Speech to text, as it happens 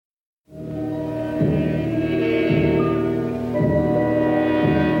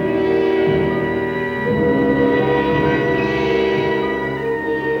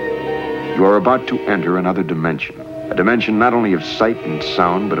about to enter another dimension. A dimension not only of sight and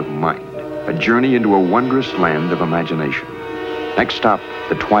sound, but of mind. A journey into a wondrous land of imagination. Next stop,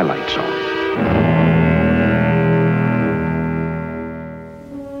 the Twilight Zone.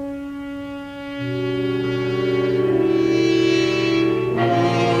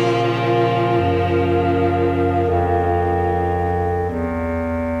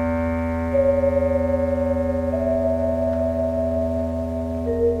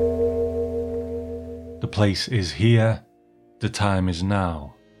 The place is here, the time is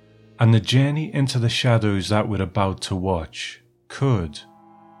now, and the journey into the shadows that we're about to watch could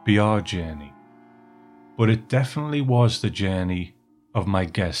be our journey. But it definitely was the journey of my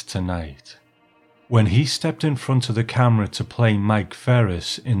guest tonight. When he stepped in front of the camera to play Mike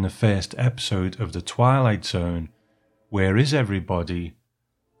Ferris in the first episode of The Twilight Zone, Where Is Everybody?,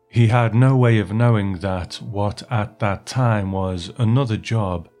 he had no way of knowing that what at that time was another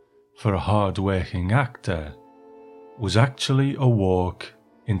job for a hard-working actor was actually a walk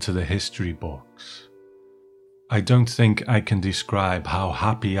into the history books. I don't think I can describe how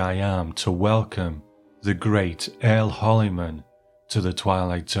happy I am to welcome the great Earl Holliman to the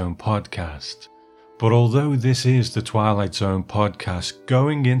Twilight Zone podcast. But although this is the Twilight Zone podcast,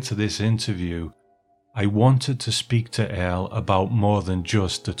 going into this interview, I wanted to speak to Earl about more than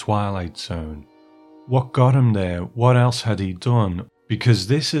just the Twilight Zone. What got him there? What else had he done? Because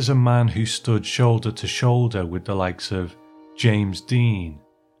this is a man who stood shoulder to shoulder with the likes of James Dean,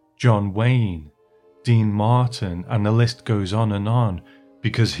 John Wayne, Dean Martin, and the list goes on,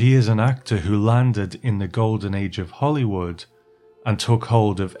 because he is an actor who landed in the golden age of Hollywood and took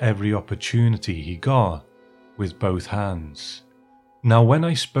hold of every opportunity he got with both hands. Now, when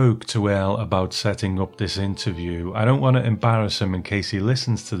I spoke to Earl about setting up this interview, I don't want to embarrass him in case he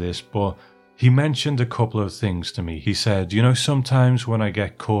listens to this, but he mentioned a couple of things to me. He said, sometimes when I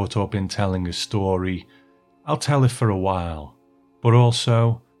get caught up in telling a story, I'll tell it for a while. But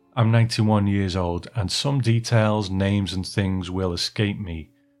also, I'm 91 years old and some details, names and things will escape me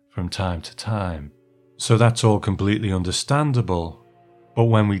from time to time. So that's all completely understandable. But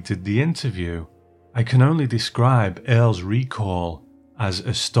when we did the interview, I can only describe Earl's recall as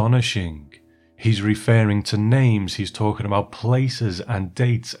astonishing. He's referring to names, he's talking about places and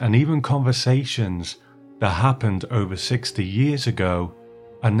dates and even conversations that happened over 60 years ago,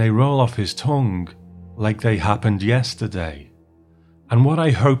 and they roll off his tongue like they happened yesterday. And what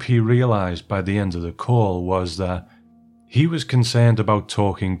I hope he realized by the end of the call was that he was concerned about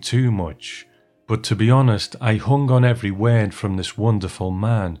talking too much, but to be honest, I hung on every word from this wonderful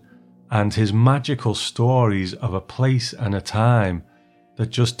man and his magical stories of a place and a time that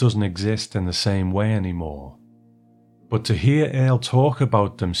just doesn't exist in the same way anymore. But to hear Earl talk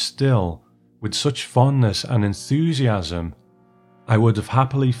about them still with such fondness and enthusiasm, I would have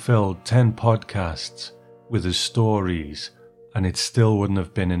happily filled 10 podcasts with his stories and it still wouldn't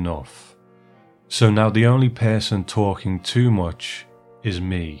have been enough. So now the only person talking too much is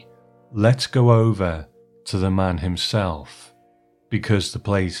me. Let's go over to the man himself, because the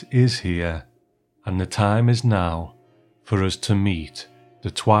place is here and the time is now for us to meet the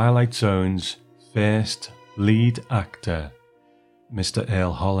Twilight Zone's first lead actor, Mr.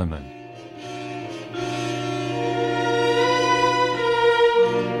 Earl Holliman.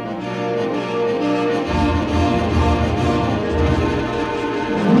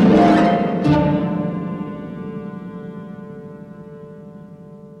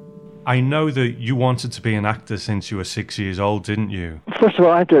 I know that you wanted to be an actor since you were 6 years old, didn't you? First of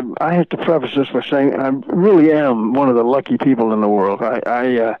all, I have to preface this by saying I really am one of the lucky people in the world.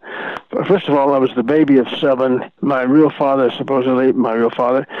 First of all, I was the baby of 7. My real father,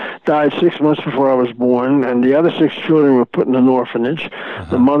 died 6 months before I was born, and the other 6 children were put in an orphanage.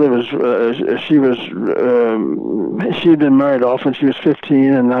 The mother was, she had been married off when she was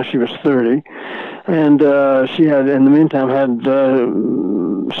 15, and now she was 30. And she had, in the meantime, had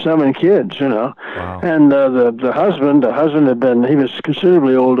 7 kids, Wow. And the husband had been, he was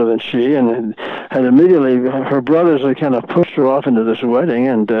considerably older than she, and had immediately, her brothers had kind of pushed her off into this wedding,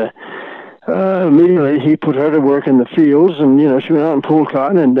 and immediately he put her to work in the fields, and she went out and pulled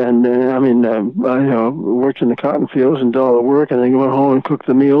cotton, and worked in the cotton fields and did all the work, and then went home and cooked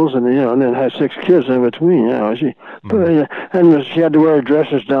the meals, and and then had 6 kids in between. And she had to wear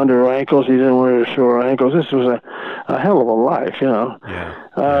dresses down to her ankles. He didn't want her to show her ankles. This was a hell of a life,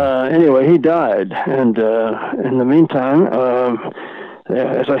 Anyway, he died, and in the meantime,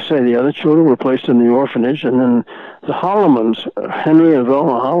 as I say, the other children were placed in the orphanage, and then the Hollimans, Henry and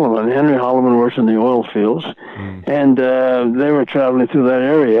Velma Holliman. Henry Holliman works in the oil fields, and they were traveling through that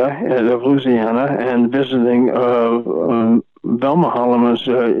area of Louisiana and visiting Velma Holloman's,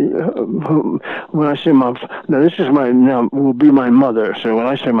 when I say now this is will be my mother. So when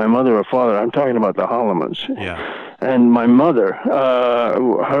I say my mother or father, I'm talking about the Hollamans. Yeah. And my mother,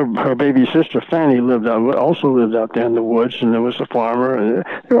 her baby sister Fanny also lived out there in the woods, and there was a farmer, and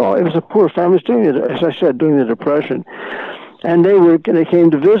it was a poor family. It was as I said, during the Depression, and they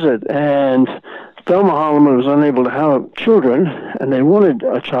came to visit, and Thelma Holloman was unable to have children, and they wanted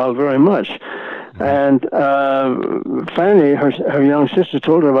a child very much. And Fanny, her young sister,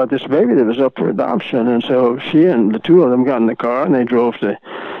 told her about this baby that was up for adoption, and so she and the two of them got in the car and they drove to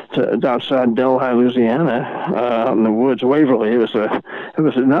outside Delhi, Louisiana, out in the woods, Waverly. It was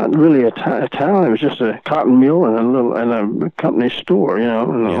not really a town. It was just a cotton mill and a company store,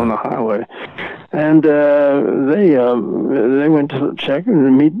 on the highway. And they went to check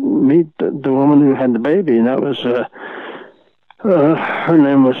and meet the woman who had the baby, and that was. Her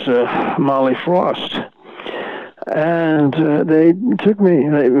name was Molly Frost, and they took me.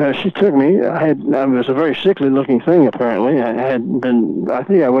 She took me. I was a very sickly-looking thing. Apparently, I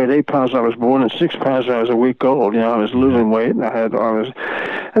think I weighed 8 pounds. I was born, and 6 pounds. I was a week old. I was losing weight, and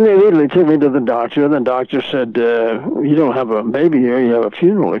and they immediately took me to the doctor. The doctor said, "You don't have a baby here. You have a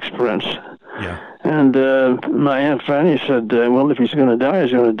funeral expense." Yeah. And my Aunt Fanny said, well, if he's going to die,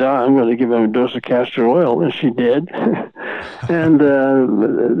 he's going to die. I'm going to give him a dose of castor oil. And she did. And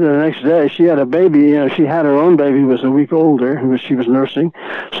the next day, she had a baby. She had her own baby who was a week older, who she was nursing.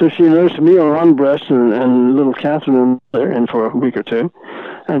 So she nursed me on one breast and little Catherine in for a week or two.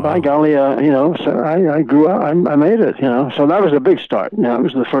 And by golly, so I grew up. I made it, So that was a big start. It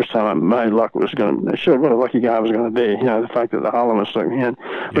was the first time my luck was going to show what a lucky guy I was going to be. The fact that the Hollamans took me in,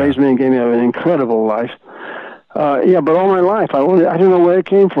 raised me and gave me an incredible life. But all my life, I don't know where it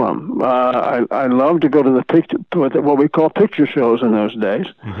came from. I loved to go to what we call picture shows in those days.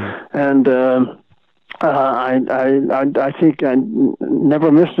 Mm-hmm. And I think I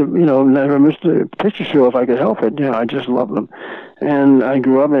never missed a picture show if I could help it. I just loved them. And I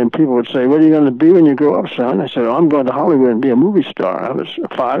grew up, and people would say, "What are you going to be when you grow up, son?" I said, "I'm going to Hollywood and be a movie star." I was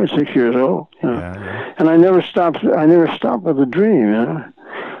 5 or 6 years old, and I never stopped with the dream.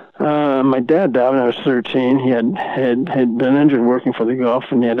 My dad died when I was 13. He had been injured working for the Gulf,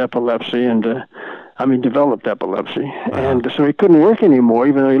 and he had epilepsy, and developed epilepsy, and so he couldn't work anymore,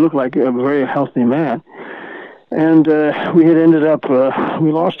 even though he looked like a very healthy man. And we had ended up,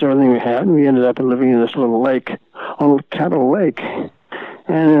 we lost everything we had, and we ended up living in this little lake, on Cattle Lake,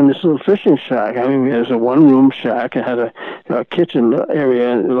 and in this little fishing shack. It was a one-room shack. It had a kitchen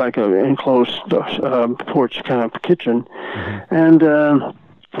area, like an enclosed porch kind of kitchen, and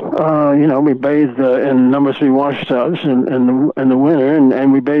we bathed in number 3 wash tubs in the winter,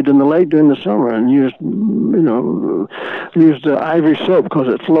 and we bathed in the lake during the summer, and used ivory soap because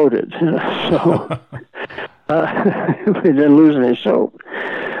it floated. So we didn't lose any soap.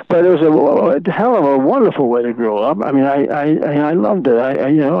 But it was a hell of a wonderful way to grow up. I loved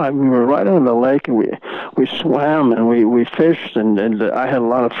it. We were right on the lake, and we swam and we fished, and I had a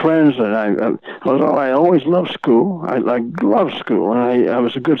lot of friends, and I always loved school. I loved school, and I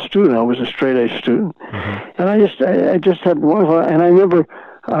was a good student. I was a straight A student, and I just had wonderful. And I remember.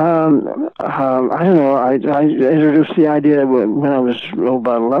 I introduced the idea when I was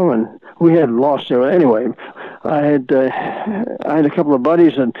about 11. We had lost it. Anyway, I had a couple of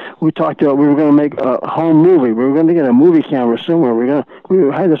buddies, and we talked about we were going to make a home movie. We were going to get a movie camera somewhere. We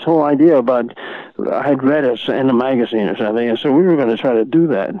had this whole idea about. I had read it in a magazine or something, and so we were going to try to do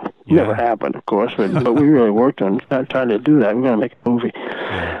that. Never happened, of course, but we really worked on trying to do that. We were going to make a movie.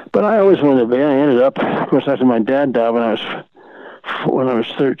 But I always wanted to be. I ended up, of course, after my dad died when I was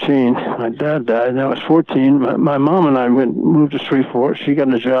 13. My dad died, and I was 14. My mom and I moved to Shreveport. She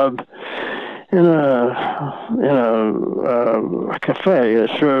got a job in a cafe that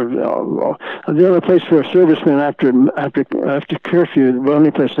served the only place for servicemen after curfew. The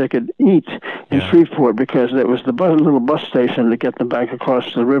only place they could eat in Shreveport, because it was the little bus station to get them back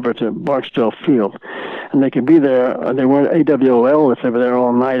across the river to Barksdale Field, and they could be there. They weren't AWOL if they were there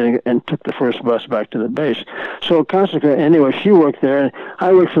all night and took the first bus back to the base. So consequently, anyway, she worked there, and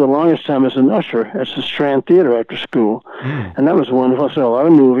I worked for the longest time as an usher at the Strand Theater after school, and that was wonderful. I saw a lot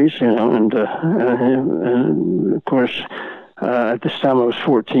of movies, and of course, at this time I was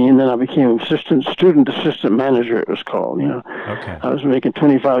 14. Then I became student assistant manager. It was called. Okay. I was making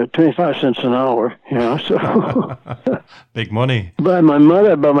 25 cents an hour. So big money. But my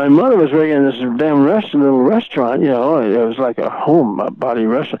mother was working in this damn little restaurant. It was like a homebody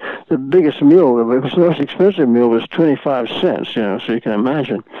restaurant. The biggest meal, the most expensive meal, was 25 cents. So you can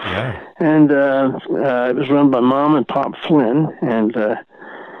imagine. Yeah. And it was run by Mom and Pop Flynn, and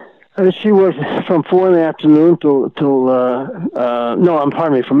She worked from 4 in the afternoon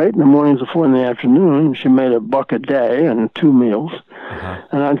pardon me, from 8 in the morning to 4 in the afternoon. She made $1 a day and 2 meals.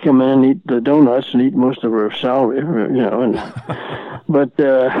 And I'd come in and eat the donuts and eat most of her salary, but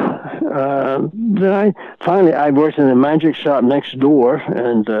then I worked in a magic shop next door,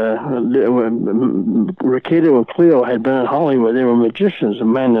 and Ricardo and Cleo had been in Hollywood. They were magicians, a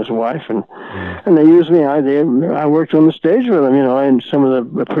man and his wife, and they used me. I worked on the stage with them, and some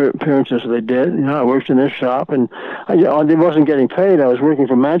of the appearances they did. I worked in their shop, and I wasn't getting paid. I was working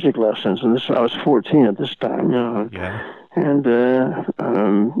for magic lessons, and I was 14 at this time, Yeah. And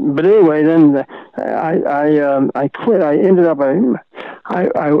but anyway, then I quit. I ended up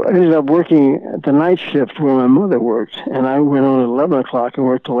working at the night shift where my mother worked, and I went on at 11 o'clock and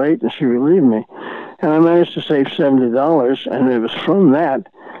worked till 8, and she relieved me, and I managed to save $70, and it was from that.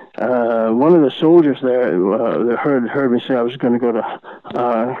 One of the soldiers there heard me say I was going to go to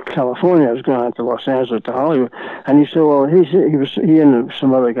California. I was going out to Los Angeles to Hollywood, and he said, "Well, he and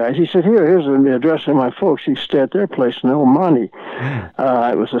some other guys." He said, "Here's the address of my folks. You stay at their place in El Monte."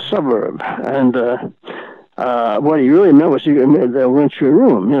 It was a suburb, and what he really meant was they'll rent you a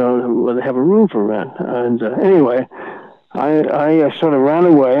room. They have a room for rent. And anyway. I sort of ran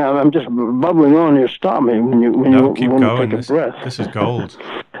away. I'm just bubbling on here. Stop me when you want to take a breath. This is gold.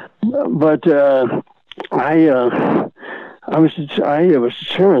 But I was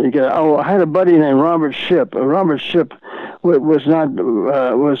determined to get. I had a buddy named Robert Shipp. Robert Shipp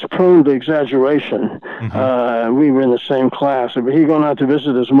was prone to exaggeration. We were in the same class, but he'd gone out to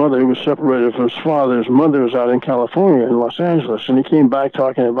visit his mother, who was separated from his father. His mother was out in California, in Los Angeles, and he came back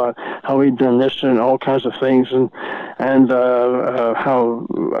talking about how he'd done this and all kinds of things, and how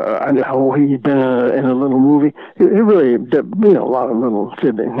he'd been in a little movie. He really did, a lot of little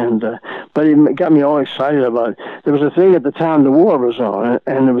fibbing, but he got me all excited about it. There was a thing at the time the war was on,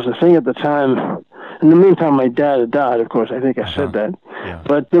 and there was a thing at the time. In the meantime, my dad had died, of course. I think I said that. Yeah.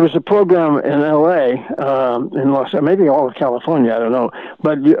 But there was a program in L.A., in maybe all of California, I don't know.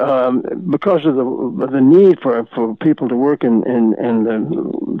 But because of the need for people to work in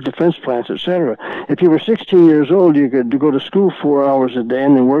the defense plants, etc., if you were 16 years old, you could go to school 4 hours a day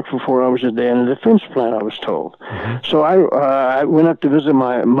and then work for 4 hours a day in a defense plant, I was told. So I went up to visit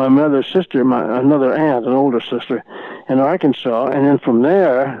my mother's sister, another aunt, an older sister, in Arkansas. And then from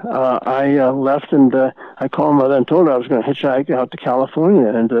there, I left and I called mother and told her I was going to hitchhike out to California,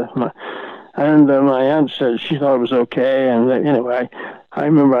 and my aunt said she thought it was okay. And anyway, I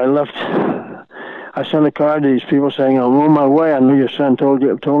remember I left. I sent a card to these people saying I'm on my way. I knew your son told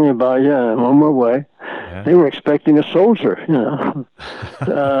me about you, and I'm on my way. Yeah. They were expecting a soldier,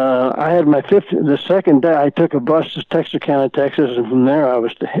 I had the second day I took a bus to Texarkana, Texas, and from there I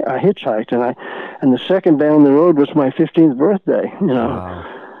hitchhiked, and the second day on the road was my 15th birthday, Wow.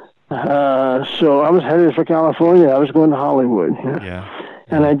 So I was headed for California. I was going to Hollywood. Yeah.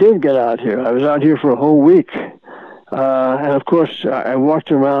 And I did get out here. I was out here for a whole week. And of course, I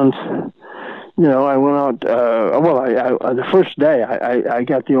walked around. I went out. The first day I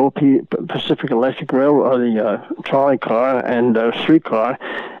got the old Pacific Electric Rail, or the trolley car and streetcar,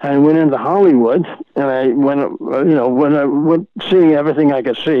 and went into Hollywood. And I went, when I went seeing everything I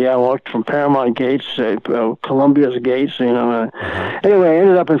could see. I walked from Paramount Gates, Columbia's Gates, Anyway, I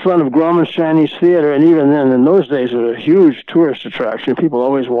ended up in front of Grauman's Chinese Theater, and even then, in those days, it was a huge tourist attraction. People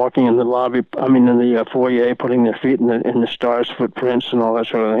always walking in the lobby, in the foyer, putting their feet in the stars' footprints and all that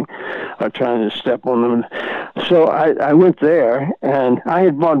sort of thing, or trying to step on them. So I went there, and I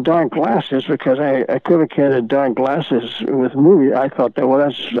had bought dark glasses because I equivocated dark glasses with movie. I thought that,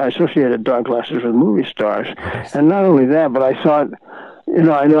 I associated dark glasses with movie stars. And not only that, but I thought,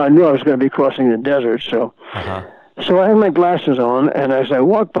 I knew I was going to be crossing the desert, so... So I had my glasses on, and as I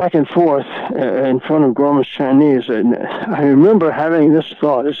walked back and forth in front of Grauman's Chinese, and I remember having this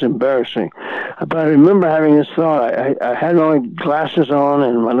thought. It's embarrassing, but I remember having this thought. I had my glasses on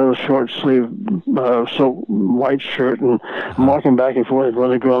and my little short sleeve white shirt, and I'm walking back and forth in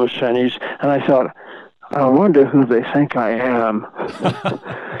front of Grauman's Chinese, and I thought, I wonder who they think I am.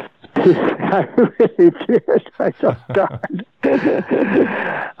 I really did. I thought, God,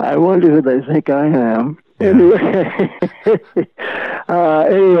 I wonder who they think I am. Anyway,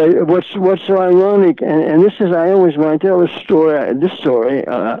 what's so ironic, and this is, I always, when I tell this story, it's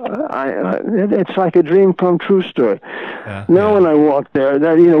like a dream come true story. When I walk there,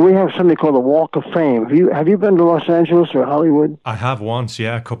 we have something called the Walk of Fame. Have you been to Los Angeles or Hollywood? I have once,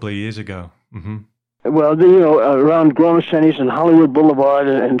 a couple of years ago. Mm-hmm. Well, around Grauman's Chinese and Hollywood Boulevard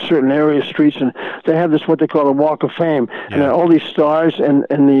and certain area streets, and they have this what they call a Walk of Fame, and all these stars and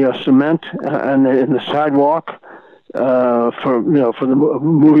the cement and in the sidewalk, for the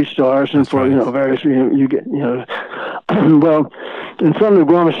movie stars and That's for right. various you get well, in front of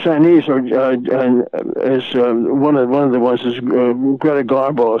the Gormish Chinese is one of the ones is Greta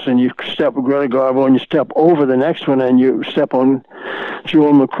Garbo's, and you step Greta Garbo and you step over the next one and you step on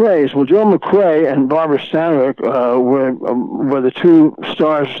Joel McCrea's. Well, Joel McCrea and Barbara Stanwyck were the two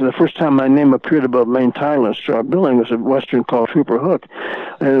stars. The first time my name appeared above main title in star billing was a Western called Trooper Hook,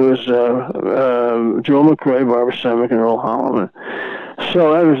 and it was Joel McCrea, Barbara Stanwyck, and Earl Holliman.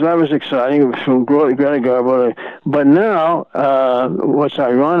 So that was exciting. It was from Greta Garbo. But now, what's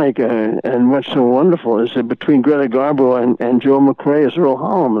ironic and what's so wonderful is that between Greta Garbo and Joel McCrea is Earl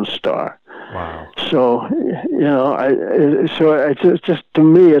Holliman's star. Wow. So, it's just, to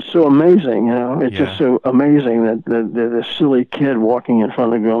me, it's so amazing, It's just so amazing that the silly kid walking in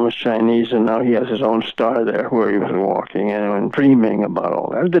front of the Gormish Chinese, and now he has his own star there where he was walking, and dreaming about all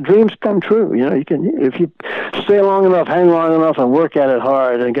that. The dreams come true, You can, if you stay long enough, hang long enough, and work at it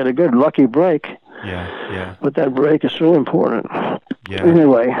hard, and get a good lucky break. Yeah. But that break is so important. Yeah.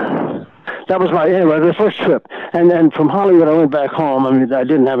 Anyway, that was the first trip. And then from Hollywood, I went back home. I mean, I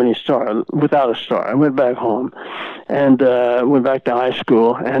didn't have any star, without a star. I went back home and went back to high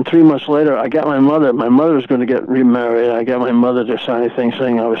school. And 3 months later, I got my mother. My mother was going to get remarried. I got my mother to sign a thing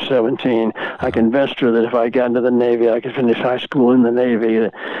saying I was 17. I convinced her that if I got into the Navy, I could finish high school in the Navy,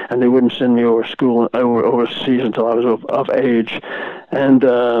 and they wouldn't send me overseas until I was of age. And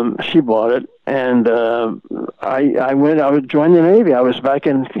she bought it. And I would join the Navy. I was back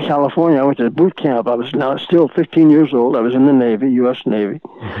in California. I went to boot camp. I was now still 15 years old. I was in the Navy, U.S. Navy.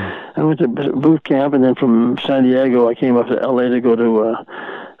 Mm-hmm. I went to boot camp, and then from San Diego, I came up to L.A. to go to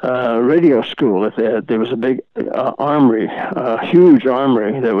radio school. There was a big armory, a huge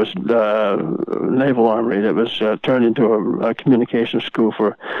armory that was naval armory that was turned into a communication school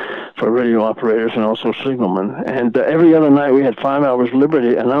for radio operators and also signalmen. And every other night we had 5 hours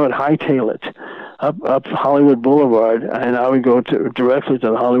liberty, and I would hightail it up Hollywood Boulevard, and I would go directly to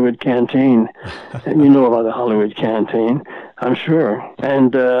the Hollywood Canteen. And you know about the Hollywood Canteen, I'm sure.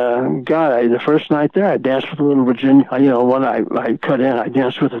 And the first night there, I danced with a little Virginia. When I cut in, I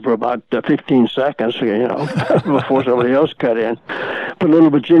danced with her for about 15 seconds, before somebody else cut in. But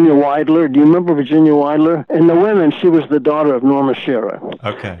little Virginia Weidler, do you remember Virginia Weidler? In The Women, she was the daughter of Norma Shearer.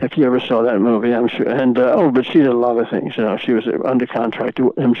 Okay. If you ever saw that movie, I'm sure. And but she did a lot of things. She was under contract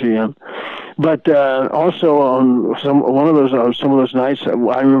to MGM. But also on some of those nights, I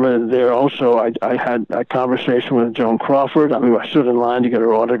remember there also I had a conversation with Joan Crawford. I mean, I stood in line to get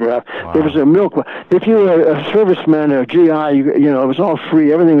her autograph. Wow. There was a milk. If you were a serviceman or a GI, it was all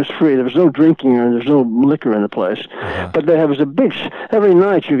free. Everything was free. There was no drinking or there was no liquor in the place. Uh-huh. But there was a big. Every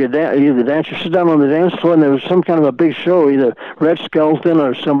night you could either dance, you sit down on the dance floor, and there was some kind of a big show. Either Red Skelton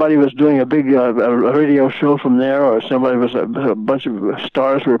or somebody was doing a big a radio show from there, or somebody was a bunch of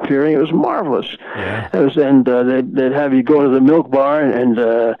stars were appearing. It was marvelous. Yeah. They'd have you go to the milk bar and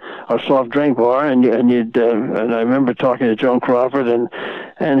or soft drink bar, and I remember talking to Joan Crawford,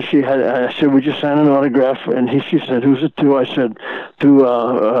 and she had. I said, "Would you sign an autograph?" And she said, "Who's it to?" I said,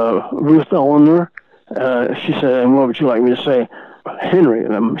 "To Ruth Eleanor." She said, "And what would you like me to say?" Henry.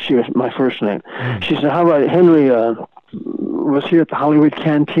 She was my first name. She said, "How about Henry?" Was here at the Hollywood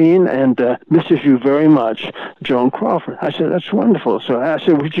Canteen and misses you very much, Joan Crawford. I said, "That's wonderful." So I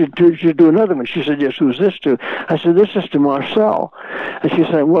said, would you do another one? She said, "Yes, who's this to?" I said, "This is to Marcel." And she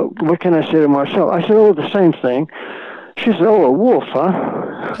said, what can I say to Marcel? I said, "Oh, the same thing." She said, "Oh, a wolf, huh?"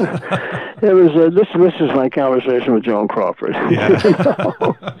 It was this is my conversation with Joan Crawford. Yeah.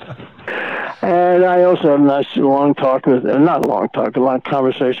 And I also had a nice long talk with, a long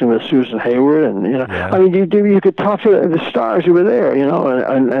conversation with Susan Hayward, and Yeah. I mean, you could talk to the stars who were there, and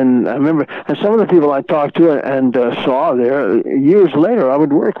I remember, and some of the people I talked to and saw there years later, I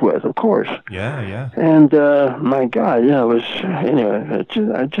would work with, of course. Yeah. And my God, it was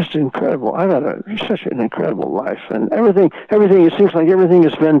just incredible. I've had such an incredible life, and everything. It seems like everything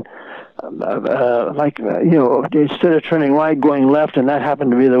has been. Instead of turning right, going left, and that happened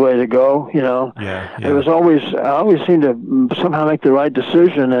to be the way to go. Yeah. It was always. I always seemed to somehow make the right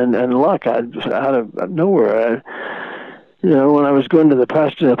decision, and luck out of nowhere. When I was going to the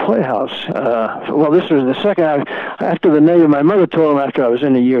Pasadena Playhouse, this was the second, after the Navy, my mother told them after I was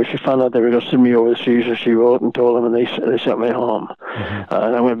in a year, she found out they were going to send me overseas, and she wrote and told them, and they sent me home. Mm-hmm.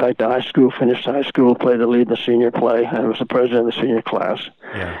 And I went back to high school, finished high school, played the lead in the senior play, and I was the president of the senior class.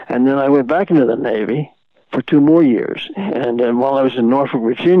 Yeah. And then I went back into the Navy, for 2 more years. And while I was in Norfolk,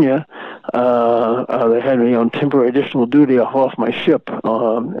 Virginia, they had me on temporary additional duty off my ship,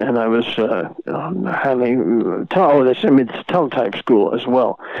 and I was handling. They sent me to teletype school as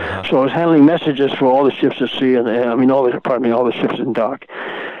well. So I was handling messages for all the ships at sea, and all the ships in dock.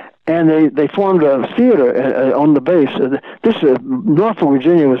 And they formed a theater on the base. Norfolk,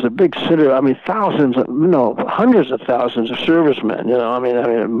 Virginia was a big city. Thousands, hundreds of thousands of servicemen.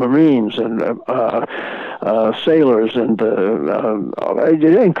 Marines and sailors, and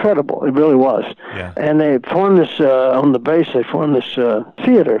incredible. It really was. Yeah. And they formed this on the base. They formed this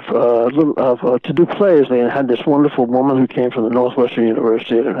theater to do plays. They had this wonderful woman who came from the Northwestern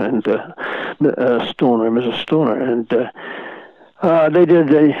University, and Stoner, Mrs. Stoner, and. They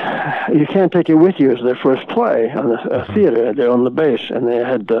did You Can't Take It With You as their first play on the theater there on the base, and they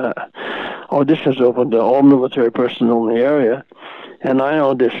had auditions open to all military personnel in the area, and I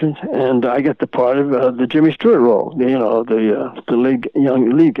auditioned, and I got the part of the Jimmy Stewart role, the young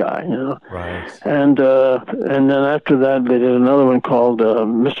lead guy, Right. And then after that, they did another one called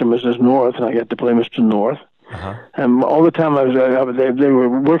Mr. and Mrs. North, and I got to play Mr. North. And all the time they were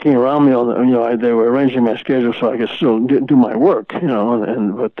working around me they were arranging my schedule so I could still do my work, but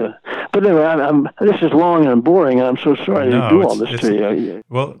anyway, this is long and boring, and I'm so sorry to do all this to you.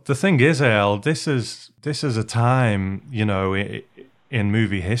 Well, the thing is, Al, this is a time, in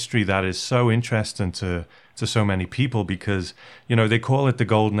movie history that is so interesting to so many people, because, they call it the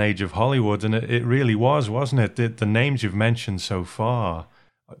golden age of Hollywood, and it really was, wasn't it? The names you've mentioned so far,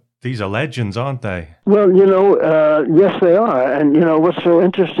 these are legends, aren't they? Well, yes, they are. And, what's so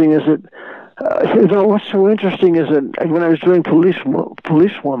interesting is that, when I was doing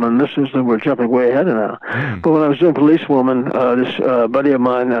Policewoman, we're jumping way ahead now, but when I was doing Policewoman, this buddy of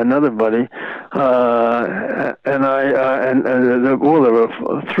mine, another buddy, and there were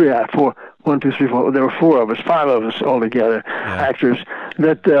 3 out of 4, 1, 2, 3, 4. There were 4 of us, 5 of us altogether, actors.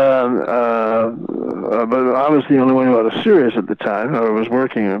 But I was the only one who had a series at the time. I was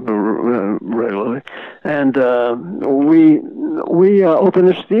working regularly, and we opened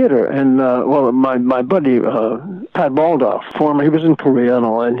this theater. And my buddy Pat Baldoff, former, he was in Korea and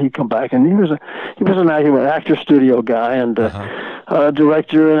all, and he'd come back, and he was an actor studio guy, and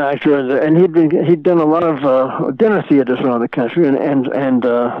director and actor, and he'd done a lot of dinner theaters around the country and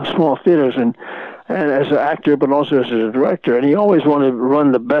small theaters, and as an actor, but also as a director. And he always wanted to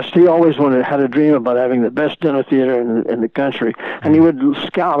run the best. He always had a dream about having the best dinner theater in the country. And he would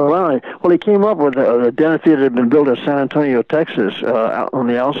scout around it. Well, he came up with a dinner theater that had been built in San Antonio, Texas, out on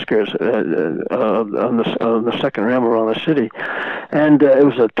the outskirts, on the second rim around the city. And it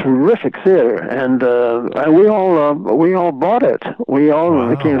was a terrific theater. And we all bought it. We all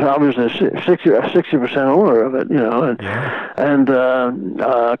became. I was a 60% owner of it, And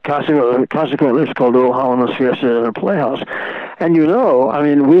consequently, it's called Old Holland Fiesta and Playhouse. And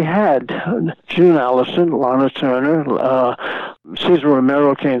we had June Allison, Lana Turner, Cesar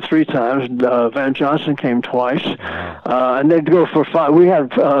Romero came 3 times, Van Johnson came twice, and they'd go for 5. We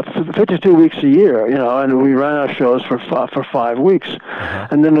had 52 weeks a year, and we ran our shows for 5 weeks.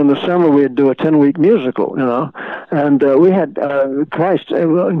 And then in the summer we'd do a 10-week musical, and we had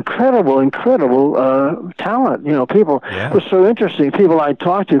incredible talent. People. It was so interesting. People I'd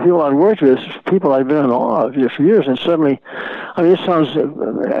talked to, people I'd worked with, people I'd been in awe of for years, and suddenly, it sounds,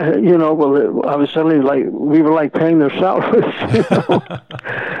 I was suddenly we were paying their salaries.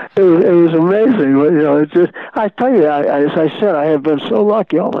 It was amazing. It's just, I tell you, as I said, I have been so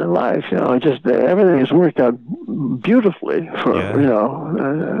lucky all my life. Everything has worked out beautifully.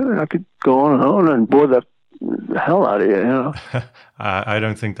 I could go on and bore the hell out of you. I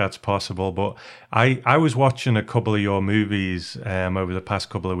don't think that's possible, but I was watching a couple of your movies over the past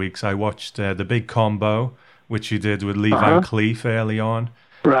couple of weeks. I watched The Big Combo, which you did with Lee Van Cleef early on.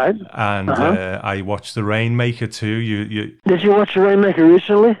 Right. And I watched The Rainmaker too. You Did you watch The Rainmaker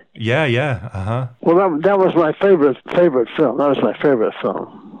recently? Yeah. Well, that was my favorite film. That was my favorite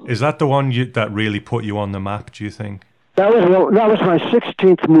film. Is that the one that really put you on the map, do you think? That was my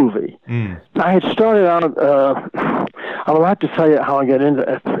 16th movie. I had started out. I will have to tell you how I got into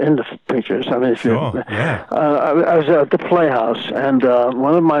pictures. I was at the Playhouse, and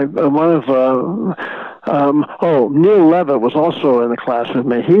Neil Levitt was also in the class with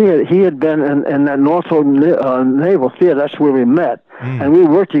me. He had been in that Norfolk Naval Theater. That's where we met. And we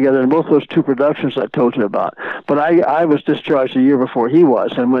worked together in both those two productions I told you about. But I was discharged a year before he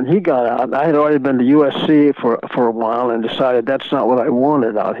was, and when he got out, I had already been to USC for a while and decided that's not what I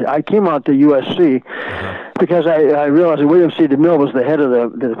wanted out here. I came out to USC because I realized that William C. DeMille was the head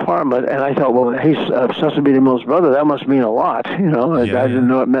of the department, and I thought, well, he's Cecil B. DeMille's brother. That must mean a lot, I didn't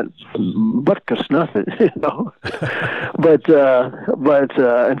know it meant butkus nothing, But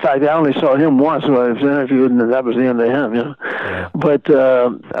in fact, I only saw him once when I was interviewed, and that was the end of him, Yeah. But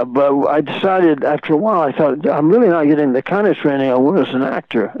I decided after a while, I thought, I'm really not getting the kind of training I want as an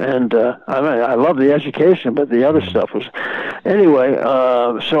actor. And I love the education, but the other stuff was... Anyway,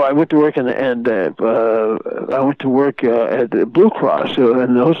 so I went to work I went to work at Blue Cross. So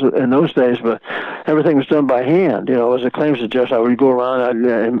in those days, but everything was done by hand. As a claims adjuster, I would go around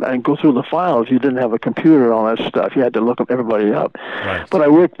and go through the files. You didn't have a computer and all that stuff. You had to look everybody up. Right. But I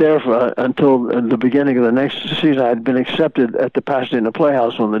worked there until the beginning of the next season. I had been accepted at the Pasadena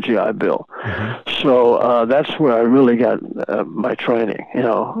Playhouse on the GI Bill. So that's where I really got my training, and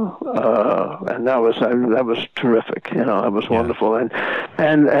that was terrific. It was wonderful.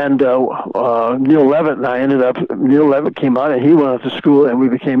 And Neil Levitt and I Neil Levitt came out, and he went off to school, and we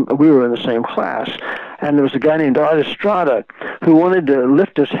were in the same class. And there was a guy named Art Estrada who wanted to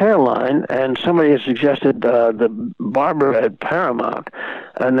lift his hairline, and somebody had suggested the barber at Paramount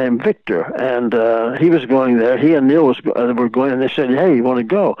named Victor, and he was going there. He and Neil were going, and they said, "Hey, you want to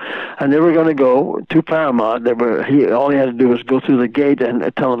go?" And they were going to go to Paramount. All he had to do was go through the gate and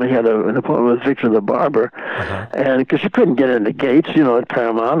tell him he had an appointment with Victor the barber, and because you couldn't get in the gates, at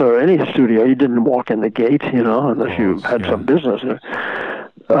Paramount or any studio, you didn't walk in the gate, unless you had some business there.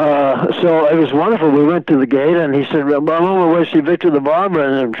 So it was wonderful. We went to the gate, and he said, "Well, I'm on my way to see Victor the barber,"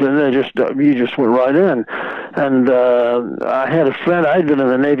 and then you just went right in. And I had a friend I'd been in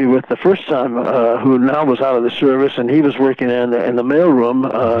the Navy with the first time, who now was out of the service, and he was working in the mailroom.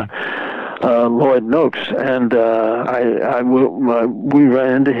 Lloyd Noakes, and we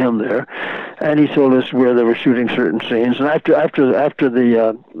ran into him there, and he told us where they were shooting certain scenes. And after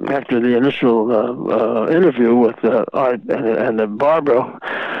the initial interview with Art and the barber,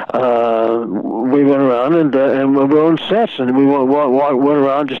 we went around and we were on sets, and we went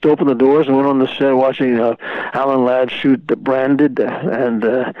around, just opened the doors and went on the set watching Alan Ladd shoot the Branded, and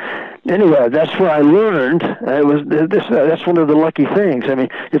anyway, that's where I learned. That's one of the lucky things. I mean,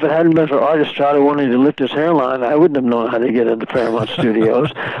 if it hadn't been for Art Estrada wanting to lift his hairline, I wouldn't have known how to get into Paramount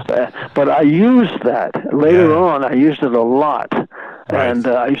Studios. But I used that later on. I used it a lot. Right. And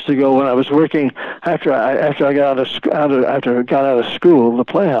I used to go when I was working after I got out of school, the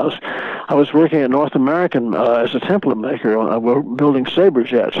Playhouse. I was working at North American as a template maker. We're building Sabre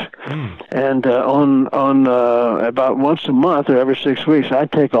jets, and on about once a month or every 6 weeks,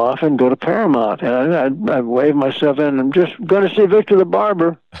 I'd take off and go to Paramount, and I'd wave myself in. I'm just going to see Victor the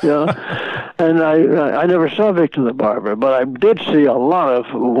barber, And I never saw Victor the barber, but I did see a lot of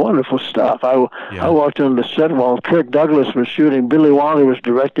wonderful stuff. I walked on the set while Kirk Douglas was shooting. Billy Wilder was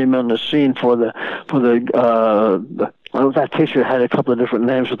directing him on the scene for the that picture had a couple of different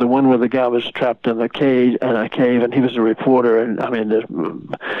names, but the one where the guy was trapped in a cave, and he was a reporter, and I mean, it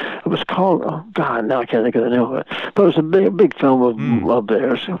was called, oh God, now I can't think of the name of it, but it was a big film of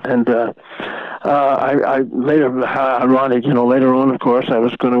theirs, and I later, ironic, later on, of course, I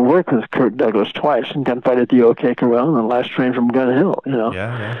was going to work with Kirk Douglas twice, and Gunfight at the OK Corral and Last Train from Gun Hill,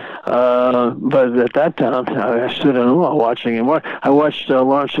 but at that time, I stood in awe watching him. I watched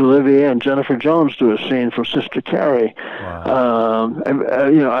Laurence Olivier and Jennifer Jones do a scene from Sister Carrie. Wow.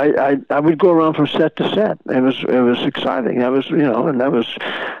 I would go around from set to set. It was exciting. That was, and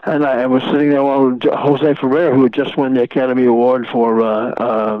I was sitting there while Jose Ferrer, who had just won the Academy Award for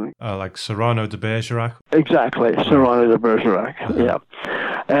like Cyrano de Bergerac. Exactly, Cyrano de Bergerac. Yeah.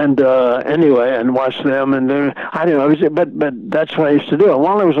 And anyway, and watched them, and I don't know. But that's what I used to do. And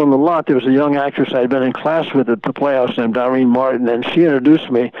while I was on the lot, there was a young actress I'd been in class with at the Playhouse named Doreen Martin, and she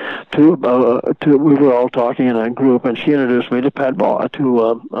introduced me to. We were all talking in a group, and she introduced me to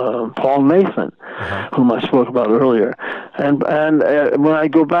Paul Nathan, whom I spoke about earlier. And when I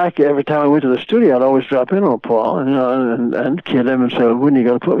go back, every time I went to the studio, I'd always drop in on Paul, and kid him and say, "When are you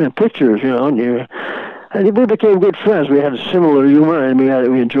going to put me in pictures?" And we became good friends. We had a similar humor, and we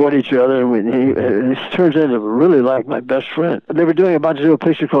enjoyed each other. And he turns into really like my best friend. They were about to do a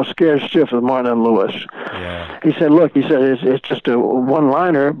picture called Scared Stiff with Martin and Lewis. Yeah. He said, "Look," he said, "it's just a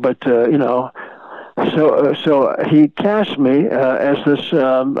one-liner, but So he cast me as this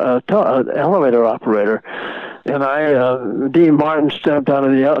elevator operator. And Dean Martin stepped out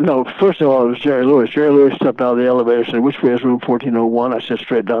of the first of all, it was Jerry Lewis. Jerry Lewis stepped out of the elevator and said, "Which way is room 1401? I said,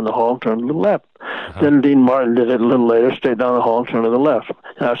 "Straight down the hall, turn to the left." Then Dean Martin did it a little later, straight down the hall and turn to the left.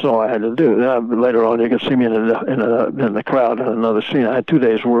 That's all I had to do. Later on, you could see me in the crowd in another scene. I had 2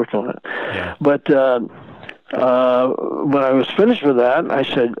 days' work on it. Yeah. But when I was finished with that, I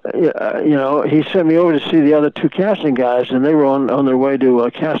said, he sent me over to see the other two casting guys, and they were on their way to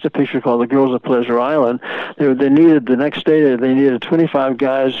cast a picture called The Girls of Pleasure Island. They needed, the next day, they needed 25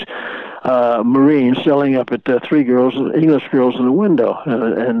 guys, Marines, selling up at three girls, English girls in the window.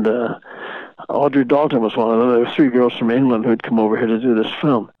 And Audrey Dalton was one of them. There were three girls from England who had come over here to do this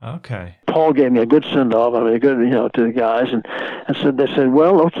film. Okay. Paul gave me a good send-off, a good, to the guys, and they said,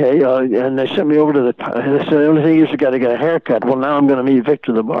 well, okay, and they sent me over to they said, the only thing is you got to get a haircut. Well, now I'm going to meet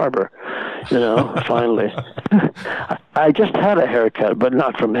Victor the barber, finally. I just had a haircut, but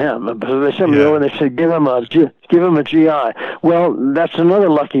not from him. So they sent me over and they said, give him a GI. Well, that's another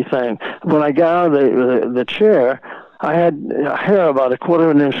lucky thing. When I got out of the chair, I had hair about a quarter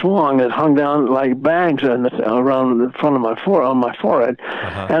of an inch long that hung down like bangs around the front of my forehead,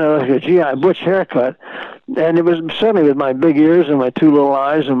 and it was a GI Butch haircut. And it was suddenly with my big ears and my two little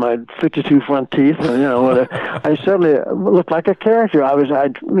eyes and my 52 front teeth, and I suddenly looked like a character. All this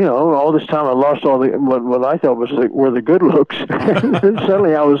time I lost all the what I thought were the good looks. And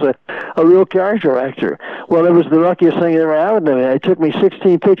suddenly I was a real character actor. Well, it was the luckiest thing that ever happened to me. It took me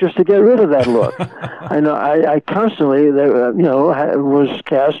 16 pictures to get rid of that look. I constantly, was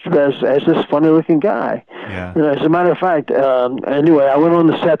cast as this funny-looking guy. Yeah. As a matter of fact, anyway, I went on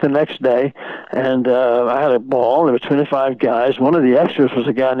the set the next day, and I had a ball. There were 25 guys. One of the extras was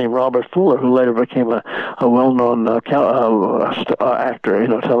a guy named Robert Fuller, who later became a well-known actor,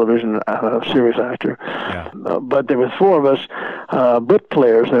 television series actor. Yeah. But there were four of us bit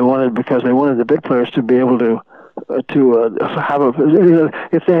players. Because they wanted the bit players to be able to have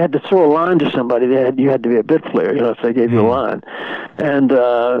if they had to throw a line to somebody, you had to be a bit player, if they gave you a line. And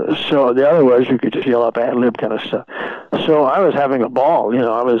so the other was you could just yell up ad-lib kind of stuff. So I was having a ball, I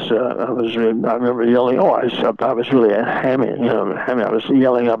remember yelling, I was really hammy, I was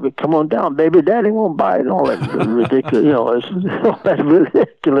yelling up, come on down, baby, daddy won't buy it, and all that ridiculous, all that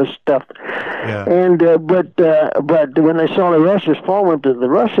ridiculous stuff. Yeah. And but when they saw the rushes, Paul went to the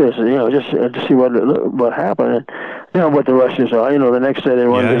rushes, just to see what happened. And what the rushes are. The next day they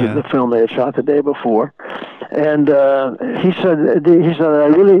wanted the film they had shot the day before, and he said,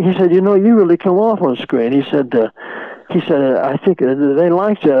 you really come off on screen. He said, I think they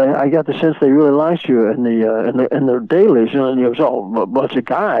liked you. I got the sense they really liked you in the dailies. And it was all a bunch of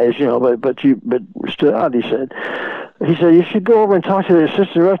guys, but stood out. He said you should go over and talk to the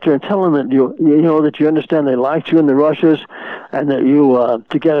assistant director and tell him that that you understand they liked you in the rushes, and that you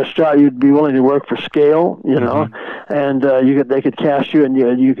to get a shot you'd be willing to work for scale, and they could cast you and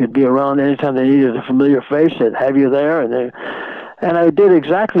you could be around anytime they needed a familiar face. They'd have you there, and I did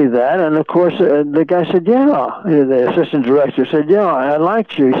exactly that. And of course, the guy said, the assistant director said, I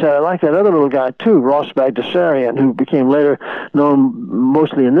liked you. He said, I liked that other little guy too, Ross Bagdasarian, who became later known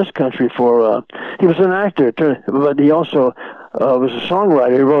mostly in this country for, he was an actor, but he also was a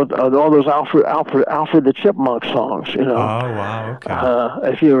songwriter. He wrote all those Alfred the Chipmunk songs, Oh, wow, okay.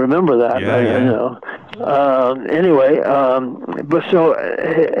 if you remember that. Anyway, but so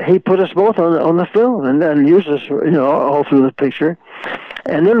he put us both on the film and then used us, all through the picture.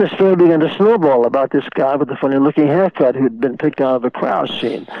 And then the story began to snowball about this guy with the funny-looking haircut who'd been picked out of a crowd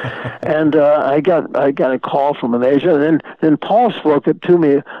scene. And I got a call from an agent. And then Paul spoke it to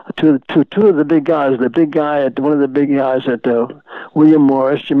me to two of the big guys. One of the big guys at William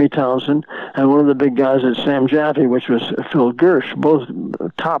Morris, Jimmy Townsend, and one of the big guys at Sam Jaffe, which was Phil Gersh, both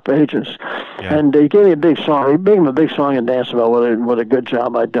top agents. Yeah. And he gave me a big song. He gave him a big song and dance about what a good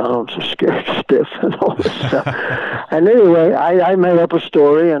job I'd done. I was so scared stiff and all this stuff. And anyway, I made up a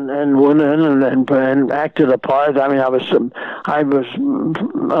story and went in and acted a part. I mean, I was a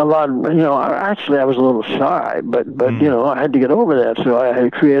lot. Actually, I was a little shy, but I had to get over that. So I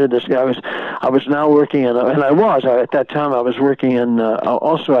created this guy. I was now working in, at that time I was working in.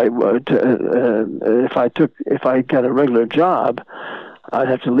 Also, if I got a regular job, I'd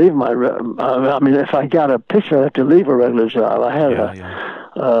have to leave my. If I got a picture, I'd have to leave a regular job. I had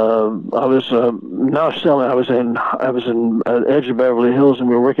I was now selling. I was in edge of Beverly Hills, and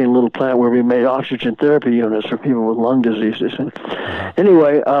we were working in a little plant where we made oxygen therapy units for people with lung diseases. And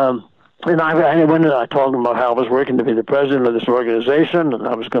anyway. And I went and I told him about how I was working to be the president of this organization, and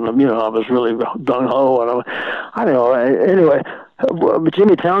I was going to, I was really gung-ho, and I don't know. Anyway,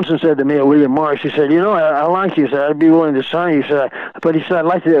 Jimmy Townsend said to me at William Morris, he said, I like you. He said, I'd be willing to sign you. He said, but he said, I'd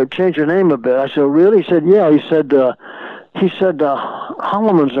like to change your name a bit. I said, really? He said, yeah. He said,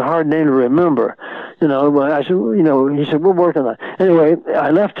 Holloman's a hard name to remember. But I said, he said, we're working on it. Anyway,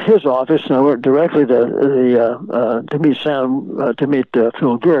 I left his office and I went directly to meet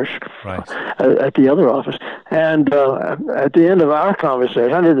Phil Gersh at the other office. And at the end of our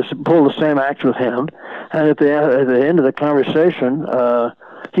conversation, I did pull the same act with him. And at the end of the conversation,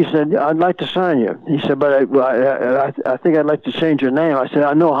 he said, I'd like to sign you. He said, but I think I'd like to change your name. I said,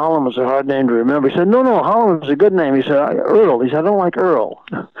 I know Holland was a hard name to remember. He said, no, Holland was a good name. He said, Earl. He said, I don't like Earl.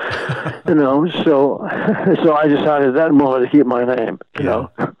 So I decided at that moment to keep my name,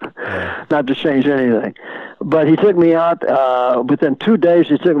 not to change anything. But he took me out, within 2 days,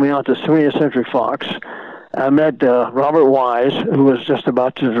 he took me out to 20th Century Fox. I met Robert Wise, who was just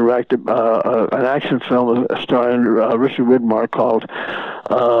about to direct an action film starring Richard Widmark called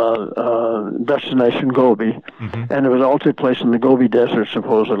Destination Gobi. And it was all took place in the Gobi Desert,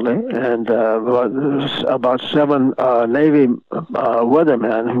 supposedly. And about 7 Navy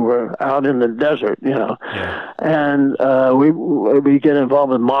weathermen who were out in the desert, And we get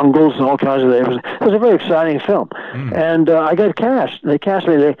involved with Mongols and all kinds of things. It was a very exciting film. And I got cast. They cast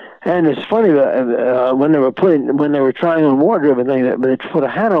me. And it's funny that when they were trying on wardrobe and they put a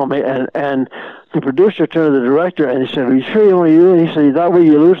hat on me, and the producer turned to the director and he said, "Are you sure you want to use?" And he said, "That way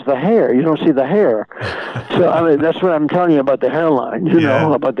you lose the hair. You don't see the hair." So that's what I'm telling you about the hairline.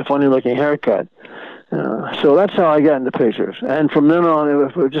 About the funny looking haircut. So that's how I got into pictures, and from then on,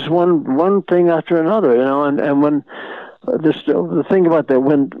 it was just one thing after another. And when. The thing about that,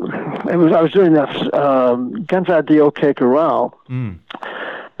 I was doing that Gunfight at the OK Corral,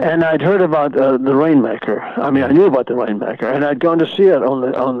 and I'd heard about the Rainmaker. I mean, I knew about the Rainmaker, and I'd gone to see it on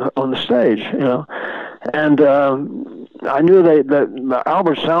the stage, and I knew that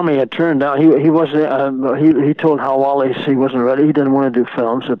Albert Salmi had turned down. He wasn't. He told Hal Wallis he wasn't ready. He didn't want to do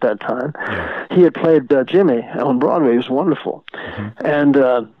films at that time. Yeah. He had played Jimmy on Broadway. He was wonderful, and.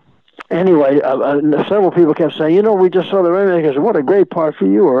 Anyway, several people kept saying, we just saw the Rainmaker. I said, what a great part for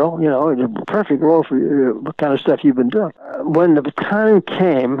you, Earl. A perfect role for you, what kind of stuff you've been doing. When the time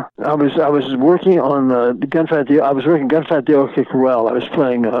came, I was working on Gunfight at the OK Corral. I was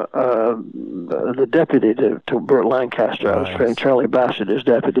playing the deputy to Burt Lancaster. I was playing Charlie Bassett, his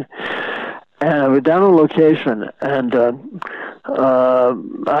deputy. And we're down on location, and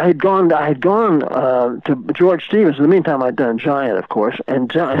I had gone to George Stevens. In the meantime, I'd done Giant, of course, and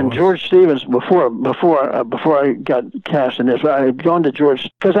George Stevens before I got cast in this. I had gone to George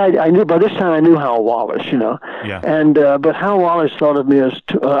because I knew by this time I knew Hal Wallis, Yeah. And but Hal Wallis thought of me as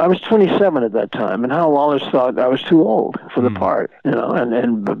I was 27 at that time, and Hal Wallis thought I was too old for the part,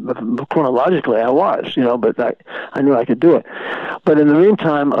 and chronologically I was, but I knew I could do it. But in the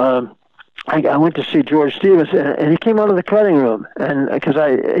meantime. I went to see George Stevens, and he came out of the cutting room, and because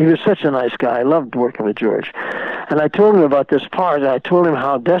he was such a nice guy. I loved working with George. And I told him about this part, and I told him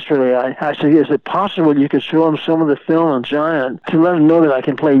how desperately I said, is it possible you could show him some of the film on Giant to let him know that I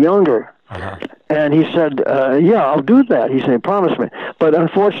can play younger? Uh-huh. And he said, yeah, I'll do that. He said, promise me. But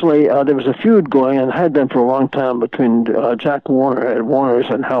unfortunately, there was a feud going, and had been for a long time, between Jack Warner at Warner's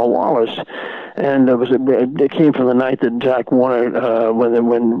and Hal Wallis. And it came from the night that Jack Warner,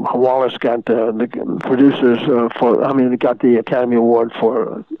 when Wallace got the producers got the Academy Award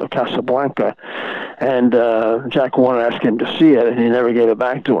for Casablanca, and Jack Warner asked him to see it, and he never gave it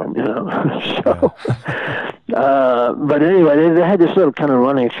back to him. So, but anyway, they had this little kind of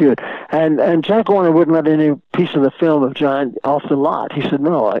running feud, and Jack Warner wouldn't let any piece of the film of Giant off the lot. He said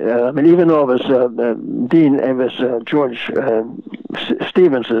no. Even though it was George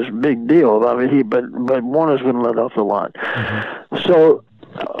Stevens' big deal. But Warner's wouldn't let off the lot. Mm-hmm. So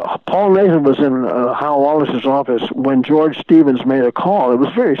Paul Nathan was in Hal Wallis's office when George Stevens made a call. It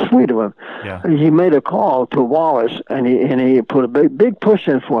was very sweet of him. Yeah. He made a call to Wallis, and he put a big push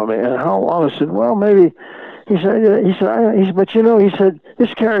in for me. And Hal Wallis said, "Well, maybe." He said, but he said,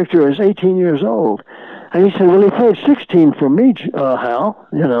 this character is 18 years old. And he said, well, he played 16 for me, Hal,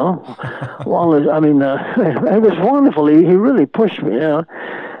 Wallace, it was wonderful. He really pushed me,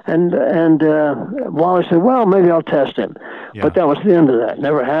 And Wallace said, well, maybe I'll test him. Yeah. But that was the end of that.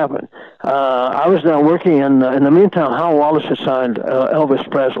 Never happened. I was now working in the meantime, Hal Wallis had signed Elvis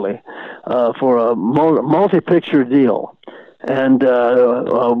Presley for a multi-picture deal. And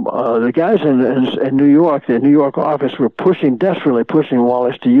the guys in New York, the New York office, were desperately pushing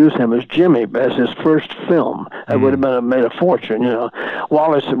Wallace to use him as Jimmy, as his first film. It would have made a fortune,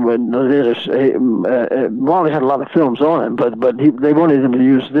 Wallace Wallace had a lot of films on him, but they wanted him to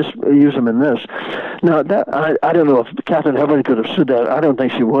use him in this. Now that I don't know if Katharine Hepburn could have said that. I don't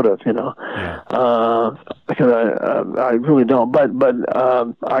think she would have, Yeah. Because I really don't. But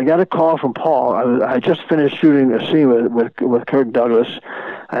I got a call from Paul. I just finished shooting a scene with Kirk Douglas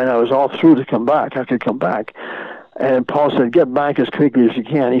and I was all through to come back. I could come back. And Paul said, get back as quickly as you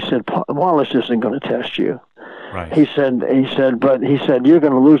can. He said, Wallace isn't going to test you. Right. He said, you're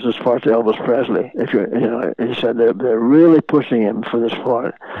going to lose this part to Elvis Presley. If he said they're really pushing him for this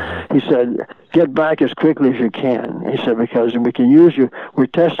part. Mm-hmm. He said, get back as quickly as you can. He said, because we can use you. We're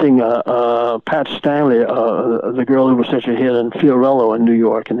testing Pat Stanley, the girl who was such a hit in Fiorello in New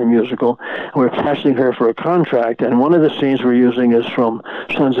York in the musical. We're testing her for a contract, and one of the scenes we're using is from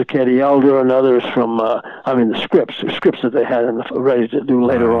Sons of Katie Elder, and others from the scripts that they had ready to do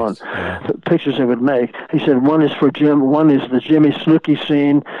later on, pictures they would make. He said one is for Jim, one is the Jimmy Snooki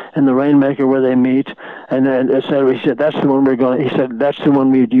scene in The Rainmaker where they meet, and then he said that's the one that's the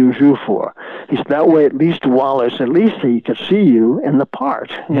one we'd use you for. He said that way at least Wallace, at least he could see you in the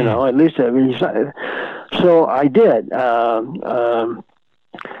part, at least. So I did.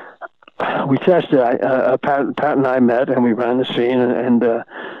 We tested. Pat and I met, and we ran the scene, and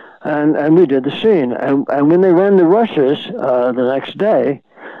we did the scene. And when they ran the rushes the next day,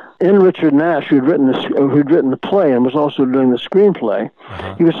 in Richard Nash, who'd written the play and was also doing the screenplay,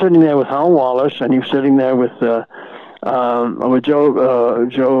 he was sitting there with Hal Wallace, and he was sitting there with Joe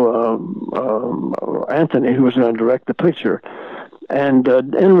Anthony, who was going to direct the picture. And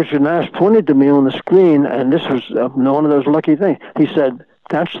in Richard Nash pointed to me on the screen, and this was one of those lucky things. He said,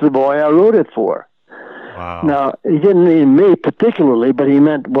 "That's the boy I wrote it for." Wow. Now, he didn't mean me particularly, but he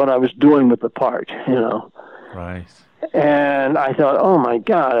meant what I was doing with the part, Right. And I thought, oh my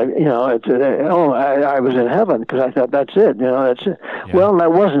God, I was in heaven, because I thought, that's it, that's it. Yeah. Well,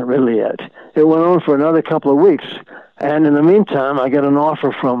 that wasn't really it. It went on for another couple of weeks. And in the meantime, I got an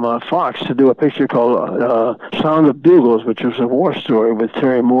offer from Fox to do a picture called Sound of Bugles, which was a war story with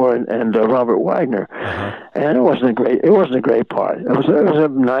Terry Moore and Robert Wagner. And it wasn't a great part. It was a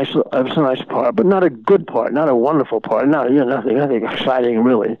nice part, but not a good part, not a wonderful part. Nothing exciting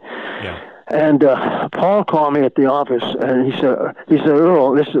really. Yeah. And Paul called me at the office, and he said,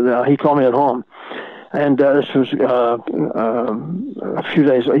 Earl, he called me at home. And this was a few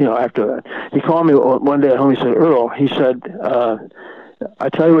days, after that. He called me one day at home. He said, Earl, he said, I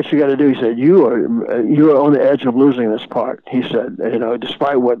tell you what you got to do. He said, you are on the edge of losing this part. He said,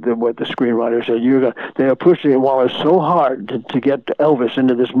 despite what the screenwriter said, they are pushing Wallace so hard to get Elvis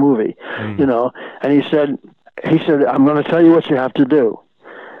into this movie, And he said, I'm going to tell you what you have to do.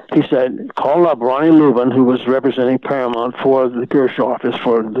 He said, call up Ronnie Lubin, who was representing Paramount for the Gersh office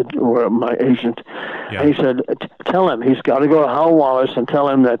for my agent. Yeah. And he said, tell him he's got to go to Hal Wallace and tell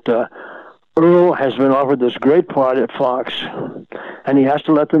him that Earl has been offered this great part at Fox, and he has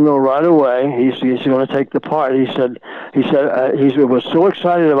to let them know right away he's going to take the part. He said he was so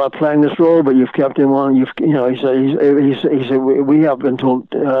excited about playing this role, but you've kept him on. He said we have been told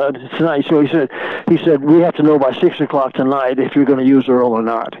tonight. So he said we have to know by 6 o'clock tonight if you're going to use Earl or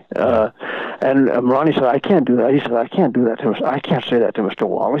not. And Ronnie said, I can't do that. He said, I can't do that to him. I can't say that to Mr.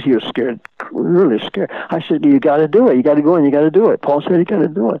 Wallace. He was scared, really scared. I said, you got to do it. You got to go and you got to do it. Paul said, you got to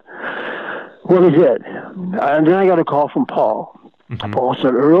do it. Well, he did. And then I got a call from Paul. Mm-hmm. Paul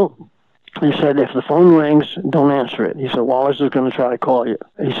said, Earl, he said, if the phone rings, don't answer it. He said, Wallace is going to try to call you.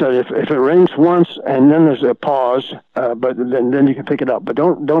 He said, if it rings once and then there's a pause, but then you can pick it up. But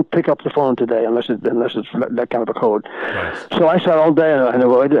don't pick up the phone today unless it's that kind of a code. Right. So I sat all day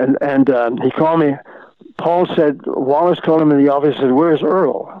and he called me. Paul said, Wallace called him in the office and said, where's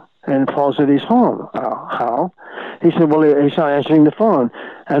Earl? And Paul said, he's home. How? He said, well, he's not answering the phone.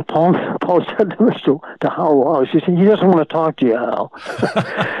 And Paul said to Hal Wallace, he said, he doesn't want to talk to you, Hal.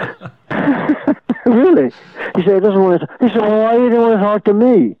 Really? He said, he doesn't want to. He said, well, why do you want to talk to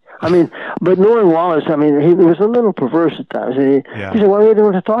me? I mean, but knowing Wallace, I mean, he was a little perverse at times. He said, why do you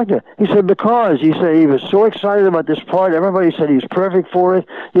want to talk to him? He said, because he said he was so excited about this part. Everybody said he was perfect for it,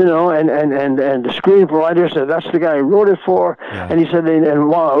 and the screenwriter said that's the guy who wrote it for. Yeah. And he said, and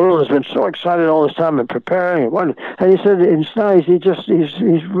wow, Earl has been so excited all this time and preparing and he said, it's nice. He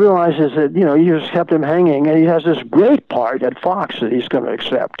realizes that you just kept him hanging, and he has this great part at Fox that he's going to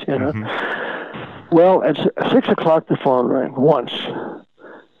accept. Mm-hmm. Well, at 6 o'clock the phone rang once.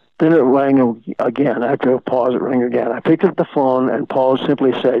 Then it rang again. After a pause, it rang again. I picked up the phone, and Paul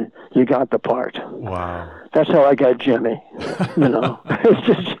simply said, you got the part. Wow. That's how I got Jimmy. It's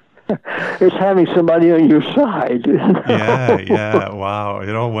just, it's having somebody on your side. Yeah. Wow,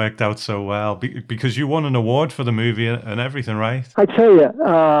 it all worked out so well because you won an award for the movie and everything, right? I tell you,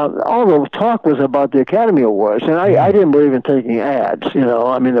 all the talk was about the Academy Awards, and I didn't believe in taking ads. You know,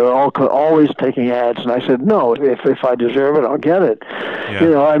 I mean, they were always taking ads, and I said, no, if I deserve it, I'll get it. Yeah. You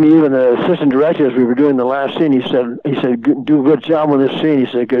know, I mean, even the assistant director, as we were doing the last scene, he said, do a good job on this scene.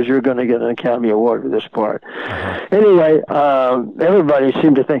 He said, because you're going to get an Academy Award for this part. Anyway, everybody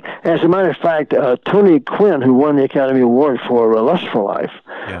seemed to think. As a matter of fact, Tony Quinn, who won the Academy Award for Lust for Life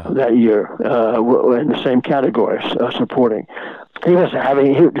that year, in the same category, supporting. He was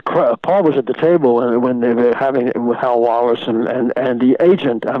Paul was at the table when they were having it with Hal Wallace and the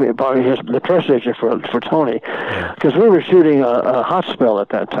agent, the press agent for Tony, because we were shooting a hot spell at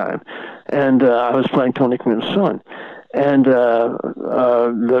that time, and I was playing Tony Quinn's son. And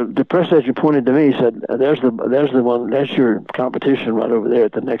the press agent pointed to me. He said, "There's the one. That's your competition right over there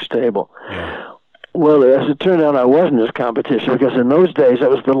at the next table." Yeah. Well, as it turned out, I wasn't his competition because in those days, that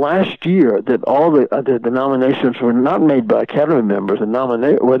was the last year that all the nominations were not made by Academy members, they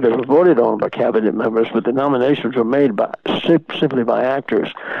were voted on by Cabinet members, but the nominations were made simply by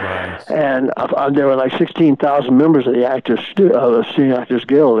actors. Right. And there were like 16,000 members of the Screen Actors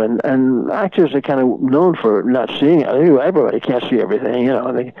Guild, and actors are kind of known for not seeing it. Everybody can't see everything, you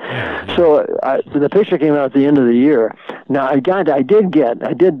know. So the picture came out at the end of the year. Now I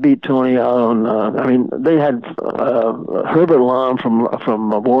did beat Tony out on. I mean, they had Herbert Lom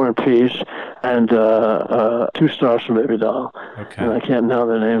from War and Peace, and 2 stars from Baby Doll. Okay. And I can't know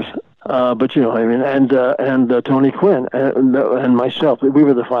their names. But you know, I mean, and Tony Quinn and myself, we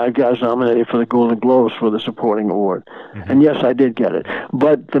were the 5 guys nominated for the Golden Globes for the supporting award. And yes, I did get it.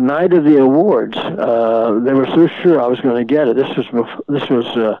 But the night of the awards, they were so sure I was going to get it. This was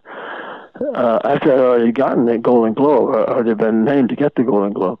after I'd already gotten the Golden Globe, or had been named to get the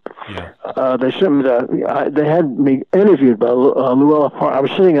Golden Globe. Yeah. They sent me they had me interviewed by Luella Parsons. I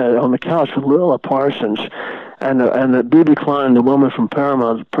was sitting on the couch with Luella Parsons and B.B. Klein, the woman from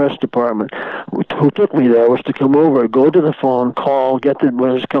Paramount's press department, who took me there, was to come over, go to the phone, call, get the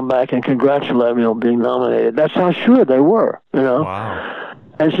winners, come back, and congratulate me on being nominated. That's how sure they were, you know. Wow.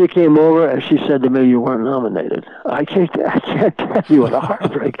 And she came over and she said to me, "You weren't nominated." I can't tell you what a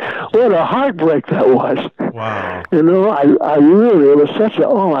heartbreak that was. Wow. You know, I really, it was such a,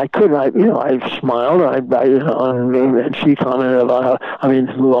 I smiled, and she commented about how,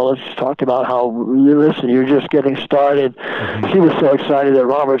 Luella just talked about how, listen, you're just getting started. She was so excited that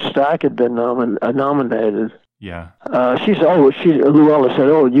Robert Stack had been nominated. Yeah. Luella said,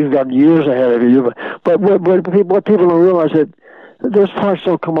 "Oh, you've got years ahead of you." But what people don't realize that those parts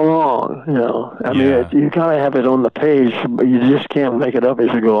don't come along, you know. I mean, you gotta have it on the page, but you just can't make it up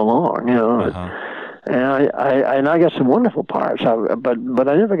as you go along, you know. And I got some wonderful parts, but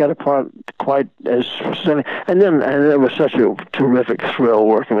I never got a part quite as stunning. And it was such a terrific thrill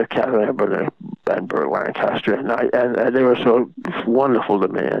working with Katharine Hepburn and Burt Lancaster, and they were so wonderful to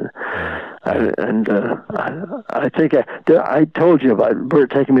me. I think I told you about Burt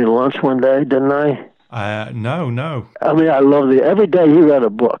taking me to lunch one day, didn't I? No. I mean, I love every day he read a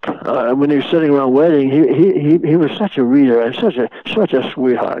book. When he was sitting around waiting, he was such a reader and such a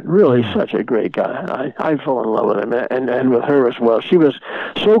sweetheart. Really, such a great guy. I fell in love with him and with her as well. She was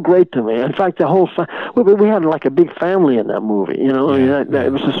so great to me. In fact, the whole we had like a big family in that movie. You know,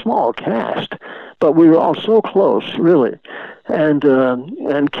 it was a small cast, but we were all so close, really. And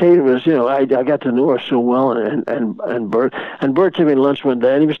Kate was, you know, I got to know her so well, and Burt took me to lunch one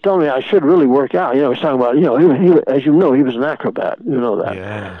day, and he was telling me I should really work out. You know, he was talking about, you know, he as you know, he was an acrobat, you know that.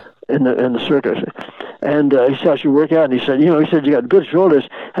 Yeah. In the circus, and he said I should work out, and he said, you got good shoulders,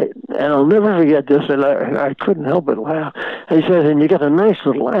 and I'll never forget this, and I couldn't help but laugh. And he said, and you got a nice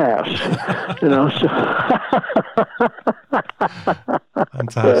little ass, you know. So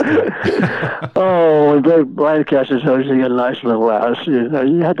fantastic. Oh, when Burt Lancaster says you got a nice little ass, you know,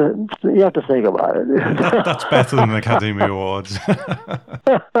 you have to think about it. That's better than the Academy Awards.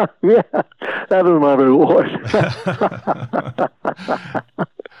 Yeah, that was my reward.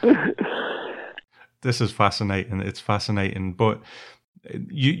 This is fascinating. It's fascinating, but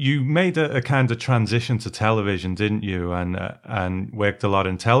you made a kind of transition to television, didn't you? And worked a lot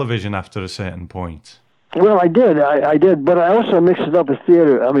in television after a certain point. Well, I did. I did, but I also mixed it up with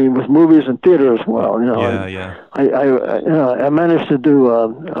theater. I mean, with movies and theater as well. You know. Yeah. I managed to do.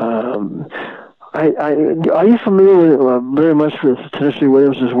 Are you familiar with very much with Tennessee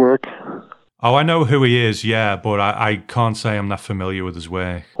Williams' work? Oh, I know who he is, yeah, but I can't say I'm that familiar with his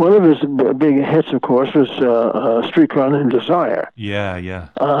work. One of his big hits, of course, was Streetcar Named Desire. Yeah, yeah.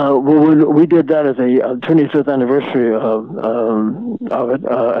 Well, we did that at the 25th anniversary of it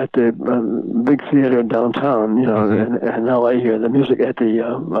at the big theater downtown, in L.A. here, the music at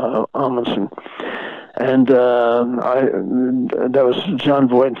the Amundsen. And that was John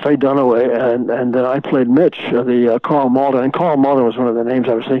Voight and Faye Dunaway, and then I played Mitch, the Carl Malden, and Carl Malden was one of the names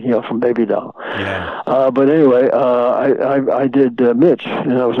I was thinking of from Baby Doll. Yeah. But anyway, I did Mitch,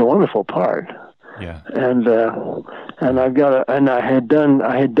 and it was a wonderful part. Yeah. And I had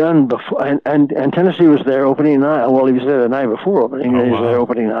done before, and Tennessee was there opening night. Well, he was there the night before opening. Oh, he was there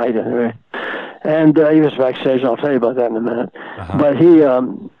opening night anyway, and he was backstage. And I'll tell you about that in a minute. But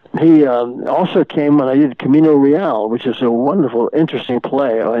he also came when I did Camino Real, which is a wonderful, interesting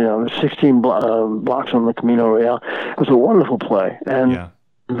play. 16 blocks on the Camino Real. It was a wonderful play, and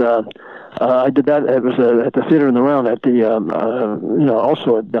I did that. It was at the Theater in the Round at the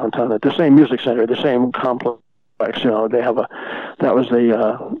also at downtown at the same music center, the same complex. They have that was the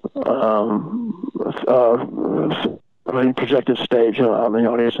projected stage on the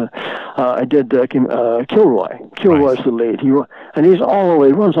audience. I did Kilroy. Kilroy's the lead. He's all the way.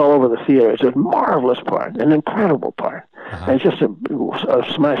 He runs all over the theater. It's a marvelous part, an incredible part. And it's just a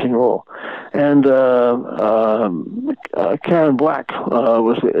smashing role. And Karen Black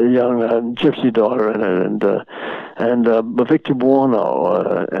was a young gypsy daughter in it, and Victor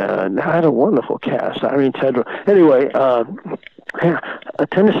Buono, and I had a wonderful cast. Irene Tedrow. Anyway.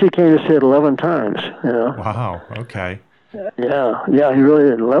 Tennessee came to see it 11 times. Wow. Okay. Yeah, he really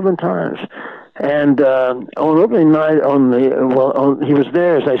did 11 times. And on opening night, he was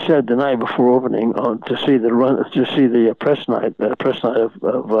there, as I said, the night before opening to see the press night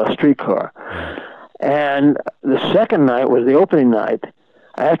of Streetcar. And the second night was the opening night.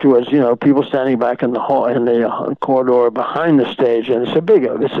 Afterwards, people standing back in the hall, in the corridor behind the stage, and it's a big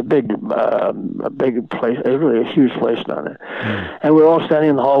place. It's really a huge place down there. And we're all standing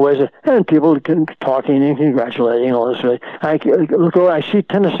in the hallways, and people talking and congratulating and all this. I look over, I see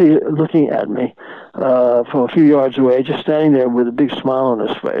Tennessee looking at me from a few yards away, just standing there with a big smile on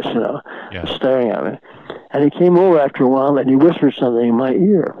his face, staring at me. And he came over after a while, and he whispered something in my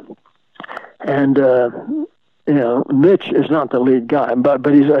ear, and. Mitch is not the lead guy, but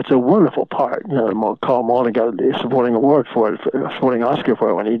it's a wonderful part. Carl Malden got a supporting award for it, a supporting Oscar for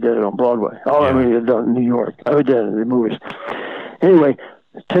it when he did it on Broadway. I mean, he did it in New York. I did it in the movies. Anyway,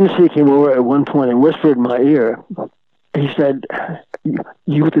 Tennessee came over at one point and whispered in my ear. He said,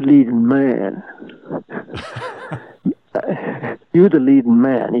 "You're the leading man." You're the leading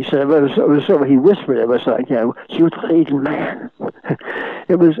man. He said, it was sort of, he whispered it, but it's like, you're the leading man.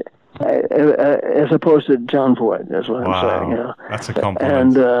 It was, as opposed to John Voight, that's what I'm saying. That's a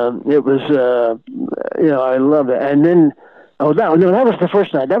compliment. And it was, I loved it. And then, that was the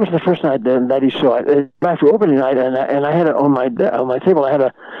first night. That was the first night that he saw it. After opening night, and I had it on my table. I had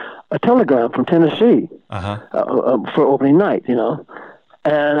a telegram from Tennessee for opening night.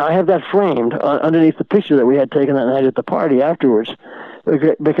 And I have that framed underneath the picture that we had taken that night at the party afterwards,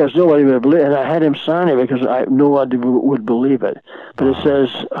 because nobody would believe it. And I had him sign it because nobody would believe it. But it says,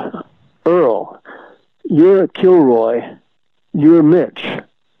 "Earl, you're Kilroy, you're Mitch,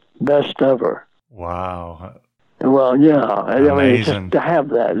 best ever." Wow. Well, yeah. Amazing. I mean, just to have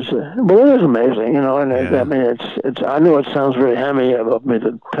that, it is amazing, and I mean, it's. I know it sounds very hammy of me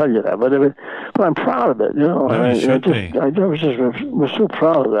to tell you that, but I'm proud of it, No, you should be. I was so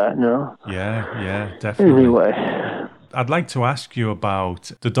proud of that, Yeah, definitely. Anyway. I'd like to ask you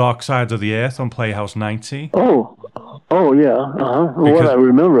about The Dark Side of the Earth on Playhouse 90. Oh, yeah. What I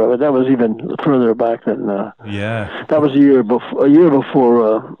remember of it, that was even further back than. That was a year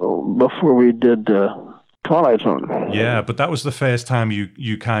before we did. Twilight Zone. Yeah, but that was the first time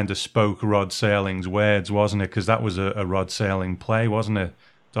you kind of spoke Rod Serling's words, wasn't it? Because that was a Rod Serling play, wasn't it?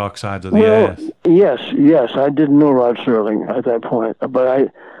 Dark Side of the Earth. Yes. I didn't know Rod Serling at that point, but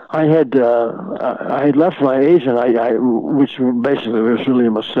I had left my agent, which basically was really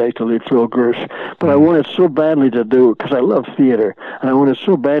a mistake to leave Phil Gersh, but I wanted so badly to do, because I love theater, and I wanted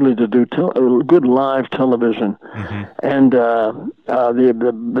so badly to do good live television. And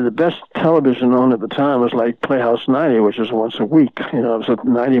the best television on at the time was like Playhouse 90, which was once a week. It was a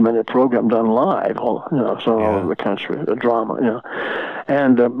 90-minute program done live, all over the country, a drama,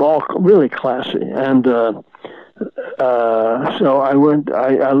 and all really classy. And so I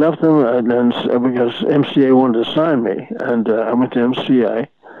left them, and then because MCA wanted to sign me, and I went to MCA,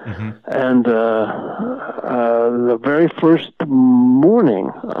 And the very first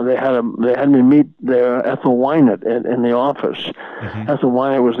morning, they had me meet their Ethel Wynett in the office. Ethel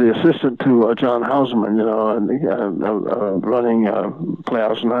Wynett was the assistant to John Houseman, you know, and running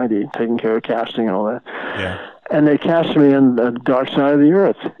Playhouse 90, taking care of casting and all that. Yeah. And they cast me in The Dark Side of the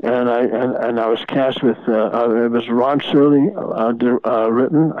Earth, and I was cast with it was Rod Serling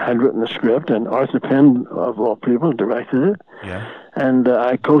had written the script, and Arthur Penn, of all people, directed it. Yeah. And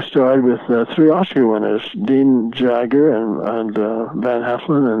I co-starred with 3 Oscar winners, Dean Jagger and Van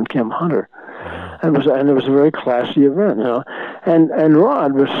Heflin and Kim Hunter. And it was a very classy event, you know. And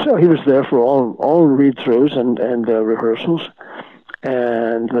Rod he was there for all read-throughs and rehearsals.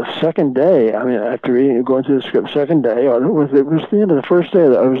 And the second day, I mean, after going through the script, second day, or it was the end of the first day,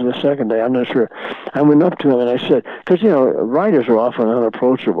 or it was the second day, I'm not sure. I went up to him and I said, because, you know, writers are often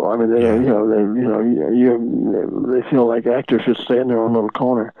unapproachable. I mean, they feel like actors should stay in their own little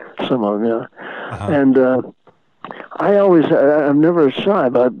corner, some of them, you know. And I'm never shy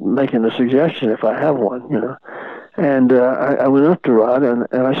about making a suggestion if I have one, you know. And I went up to Rod and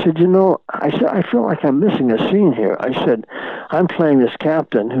I said, you know, I feel like I'm missing a scene here. I said, I'm playing this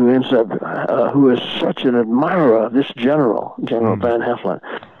captain who ends up, who is such an admirer of this General Van Heflin.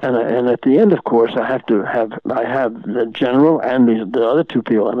 And at the end, of course, I have the General and the other 2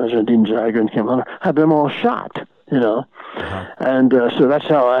 people, I mentioned Dean Jagger and Kim Hunter, have them all shot, you know. And so that's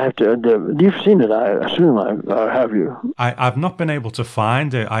how I have to. You've seen it, I assume, have you? I've not been able to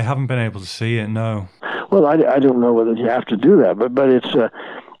find it. I haven't been able to see it, no. Well, I don't know whether you have to do that, but it's.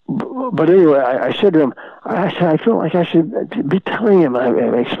 But anyway, I said to him, I feel like I should be telling him,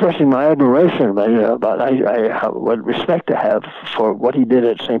 expressing my admiration about what respect I have for what he did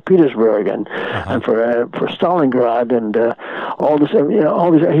at St. Petersburg and for Stalingrad and all this, you know,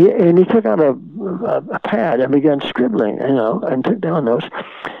 all this. He took out a pad and began scribbling, you know, and took down notes.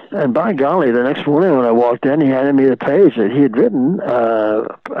 And by golly, the next morning when I walked in, he handed me the page that he had written,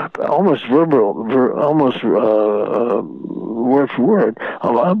 almost word for word.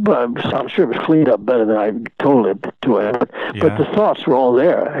 I'm sure it was cleaned up better than I told it to him, but the thoughts were all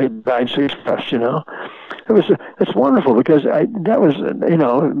there. I'd expressed, you know. It's wonderful because that was, you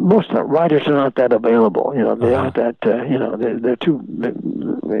know, most writers are not that available, you know. They aren't that, you know, they're too.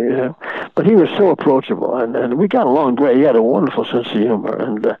 You know. But he was so approachable, and we got along great. He had a wonderful sense of humor,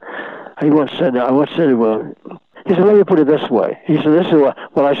 and I once said to him, he said, let me put it this way. He said, this is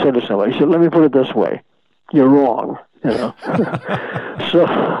what I said to somebody. He said, let me put it this way. You're wrong. You know, so,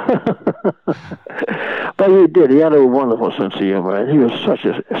 but he did. He had a wonderful sense of humor, and he was such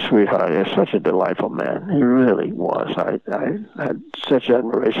a sweetheart. He was such a delightful man. He really was. I had such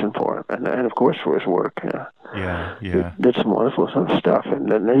admiration for him, and of course for his work. Yeah. He did some wonderful stuff,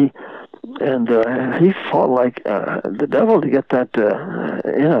 and he fought like the devil to get that.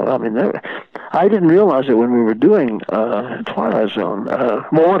 You know, I mean, I didn't realize it when we were doing Twilight Zone.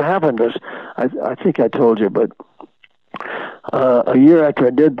 Well, what happened is, I think I told you, but. A year after I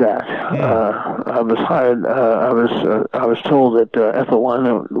did that, I was hired. I was told that Ethel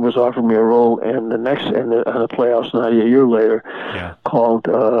Wynett was offering me a role in the Playhouse 90 a year later, called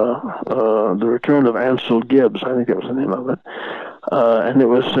The Return of Ansel Gibbs. I think that was the name of it. And it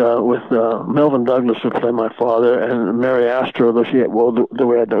was with Melvin Douglas, who played my father, and Mary Astor, though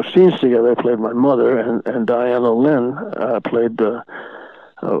we had no scenes together, played my mother, and Diana Lynn played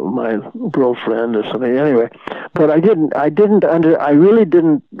my girlfriend or something. Anyway, but I really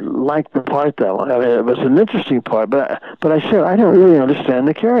didn't like the part that one. I mean, it was an interesting part, but I said, I don't really understand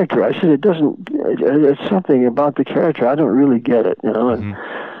the character. I said, it's something about the character. I don't really get it, you know.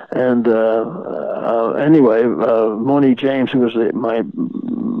 And anyway, Moni James, who was my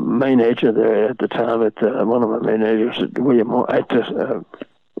main agent there at the time, one of my main agents at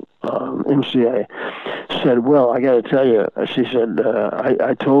MCA, said, "Well, I got to tell you," she said,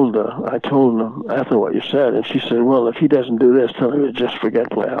 "I told Ethel what you said," and she said, "Well, if he doesn't do this, tell him to just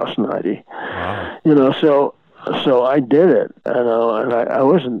forget Playhouse 90." Wow. You know, so I did it, you know, and I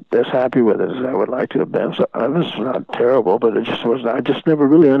wasn't as happy with it as I would like to have been. So I was not terrible, but it just was. I just never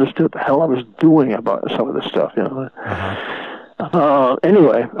really understood what the hell I was doing about some of the stuff, you know.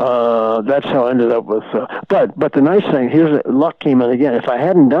 Anyway, that's how I ended up with. But the nice thing, luck came in again. If I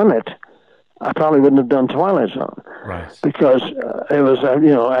hadn't done it, I probably wouldn't have done Twilight Zone. Right. Because it was, you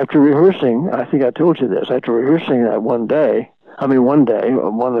know, after rehearsing, I think I told you this, after rehearsing that one day, I mean, one day,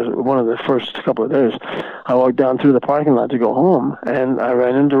 one of the first couple of days, I walked down through the parking lot to go home, and I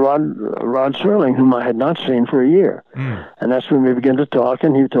ran into Rod Serling, whom I had not seen for a year. And that's when we began to talk,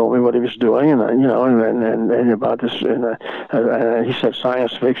 and he told me what he was doing, and and about this, and he said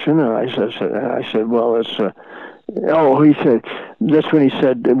science fiction, and I said, well, it's. He said, that's when he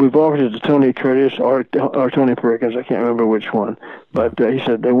said, we've offered it to Tony Curtis or Tony Perkins, I can't remember which one, but he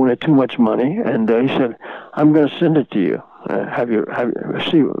said they wanted too much money, and he said, I'm going to send it to you.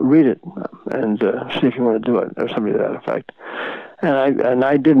 Read it, and see if you want to do it, or something to that effect. And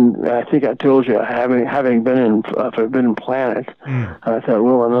I didn't. I think I told you, having been in Planet, I thought,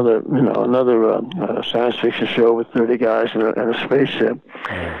 well, another science fiction show with 30 guys and a spaceship.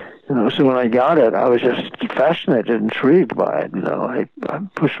 So when I got it, I was just fascinated, intrigued by it. I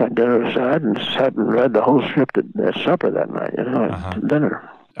pushed my dinner aside and sat and read the whole script at supper that night. At dinner.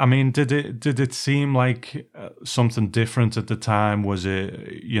 I mean, did it seem like something different at the time? Was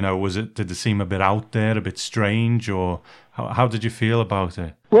it, did it seem a bit out there, a bit strange, or how did you feel about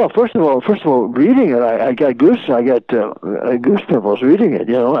it? Well, first of all, reading it, I got goose pimples reading it.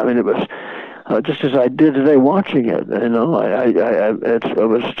 I mean, it was. Just as I did today watching it, it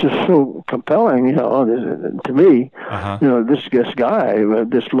was just so compelling, to me. This guy,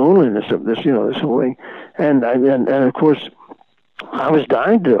 this loneliness of this whole thing, and of course, I was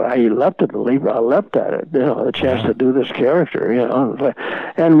dying to. I leapt at it, the chance to do this character,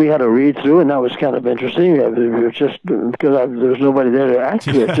 and we had a read through, and that was kind of interesting. It was just because there was nobody there to act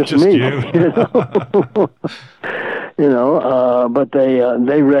with, just me. But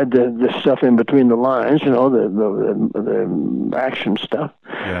they read the stuff in between the lines, the action stuff.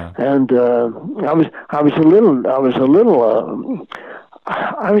 Yeah. And I was a little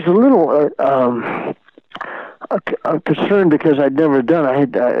concerned because I'd never done. I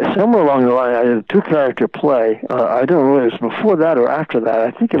had somewhere along the line I did a 2-character play. I don't know if it was before that or after that.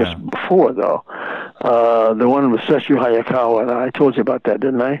 I think it was before though. The one with Sessue Hayakawa. And I told you about that,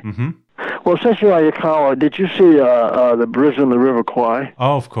 didn't I? Mm-hmm. Well, Sessue Hayakawa, did you see the Bridge on the River Kwai?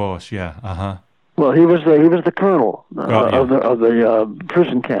 Oh, of course, yeah. Uh-huh. Well, he was the colonel of the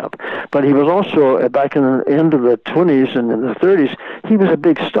prison camp, but he was also back in the end of the 20s and in the 30s. He was a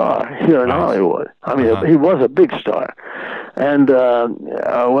big star here in Hollywood. I mean, he was a big star. And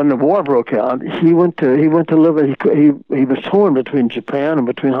when the war broke out, he went to live. He was torn between Japan and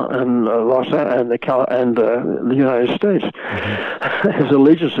the United States. Mm-hmm. His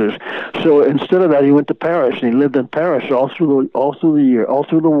allegiances. So instead of that, he went to Paris, and he lived in Paris all through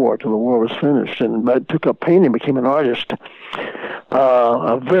the war till the war was finished. And took up painting, became an artist.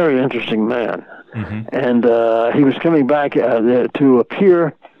 A very interesting man. Mm-hmm. And he was coming back to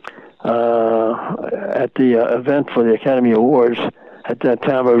appear at the event for the Academy Awards at that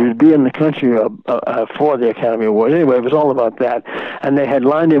time, or he'd be in the country for the Academy Awards. Anyway, it was all about that. And they had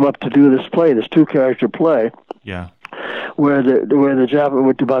lined him up to do this 2-character play. Yeah. Where the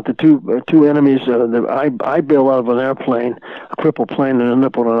Japanese about the two enemies. I bailed out of an airplane, a crippled plane, and ended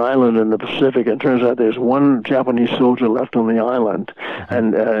up on an island in the Pacific. It turns out there's one Japanese soldier left on the island,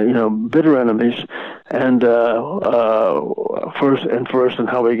 and bitter enemies. And first, and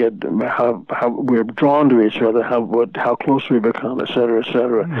how we get how we're drawn to each other, how close we become, etc.,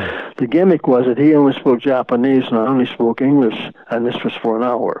 etc. Mm. The gimmick was that he only spoke Japanese and I only spoke English, and this was for an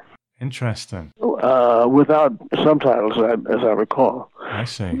hour. Interesting. Without subtitles, as I recall. I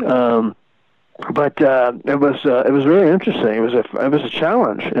see. But it was very interesting. It was a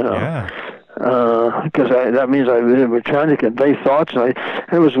challenge, Yeah. Because that means I was trying to convey thoughts, and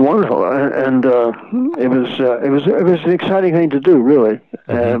it was wonderful, and it was an exciting thing to do, really.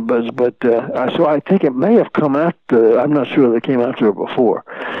 Mm-hmm. So I think it may have come after. I'm not sure they came after it before,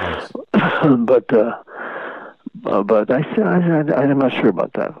 yes. but I'm not sure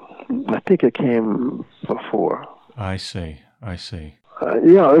about that. I think it came before. I see. It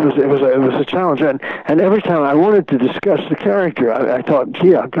was a challenge, and every time I wanted to discuss the character, I thought,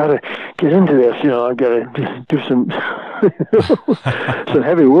 I've got to get into this. I've got to do some some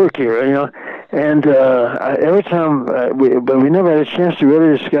heavy work here. And every time, we never had a chance to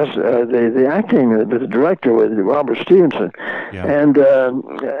really discuss the acting with the director, with Robert Stevenson. Yeah. And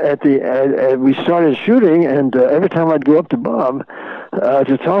we started shooting, and every time I'd go up to Bob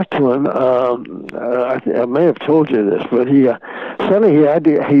to talk to him, I may have told you this, but he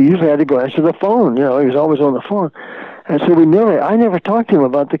usually had to go answer the phone. He was always on the phone. And so I never talked to him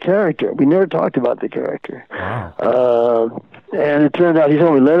about the character. We never talked about the character. Wow. And it turned out, he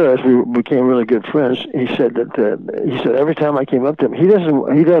told me later, as we became really good friends, he said that every time I came up to him, he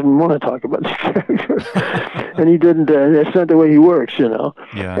doesn't want to talk about the character, and he didn't. That's not the way he works, you know.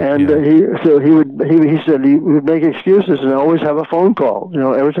 Yeah. And he said he would make excuses and always have a phone call, you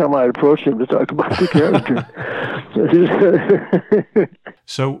know, every time I approached him to talk about the character.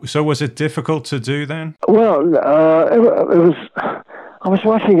 So was it difficult to do then? Well, it was. I was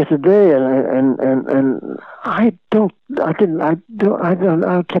watching it today, and I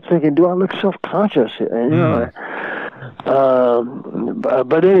kept thinking, do I look self-conscious? You know,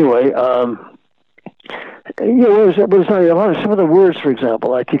 but anyway, you know, it was a lot of some of the words, for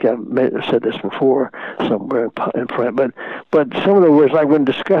example. I think I said this before somewhere in print, but some of the words, like when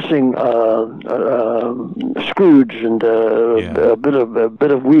discussing Scrooge and a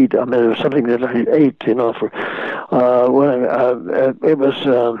bit of wheat. I mean, it was something that I ate, you know, for when it was.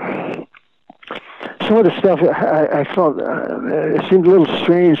 Some of the stuff I felt it seemed a little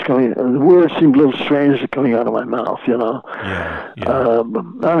strange coming. The words seemed a little strange coming out of my mouth, you know. Yeah. I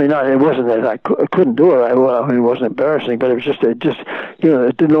mean, it wasn't that I couldn't do it. I mean, it wasn't embarrassing, but it just you know,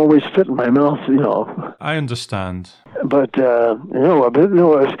 it didn't always fit in my mouth, you know. I understand. But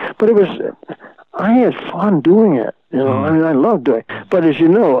it was. I had fun doing it. You know, I mean, I loved doing it. But as you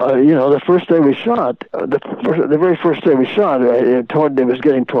know, the first day we shot, the very first day we shot, it was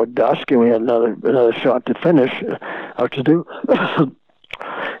getting toward dusk, and we had another shot to finish, or to do.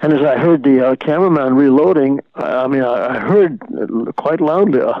 And as I heard the cameraman reloading, I heard quite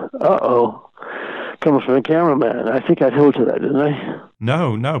loudly, "Uh-oh," coming from the cameraman. I think I told you that, didn't I?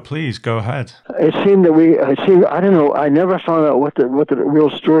 No, please go ahead. It seemed that I don't know, I never found out what the real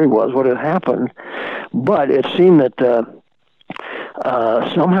story was, what had happened, but it seemed that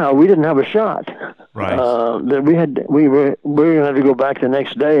somehow we didn't have a shot. Right. That we were going to have to go back the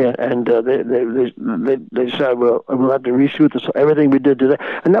next day, and they said, well, we'll have to reshoot everything we did today.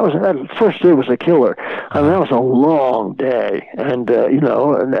 And that first day was a killer. I mean, that was a long day, and you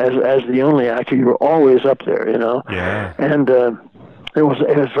know, and as the only actor, you were always up there, you know. Yeah. And it was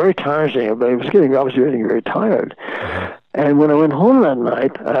very tiring. I was getting very tired. And when I went home that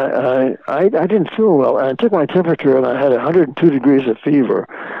night, I didn't feel well. And I took my temperature, and I had 102 degrees of fever.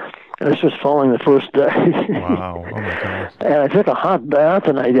 And this was following the first day. Wow! Oh my God! And I took a hot bath,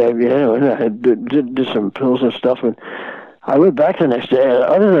 and I did some pills and stuff. And I went back the next day.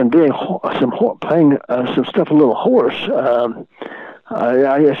 Other than being playing some stuff a little hoarse,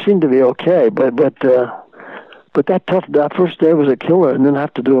 I seemed to be okay. But that first day was a killer, and then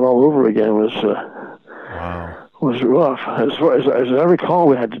have to do it all over again was wow. Was rough. As I recall,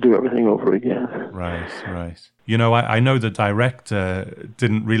 we had to do everything over again. Right. You know, I know the director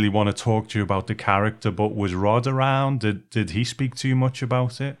didn't really want to talk to you about the character, but was Rod around? Did he speak to you much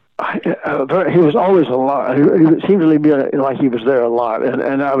about it? He was always a lot. He seemed to be like he was there a lot,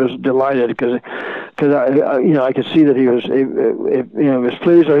 and I was delighted because I could see that he was was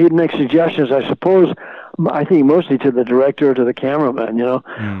pleased, or he'd make suggestions. I think mostly to the director or to the cameraman, you know.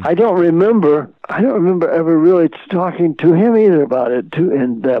 I don't remember ever really talking to him either about it too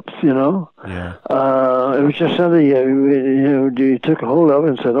in depth, you know. Yeah. It was just something you took a hold of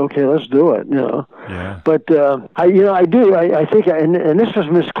and said, okay, let's do it, you know. Yeah. But I think, and this was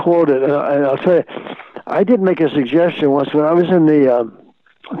misquoted, and I'll tell you, I did make a suggestion once when I was in the.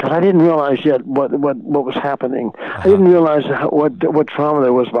 But I didn't realize yet what was happening. I didn't realize what trauma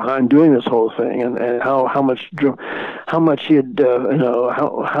there was behind doing this whole thing, and how much he had how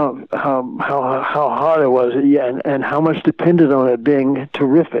hard it was, and how much depended on it being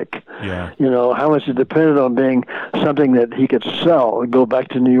terrific. Yeah. You know, how much it depended on being something that he could sell, go back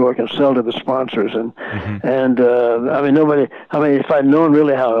to New York and sell to the sponsors, and if I'd known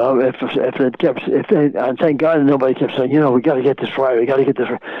really how thank God nobody kept saying, we got to get this right, you got to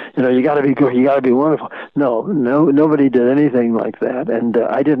be good, you got to be wonderful. No, nobody did anything like that, and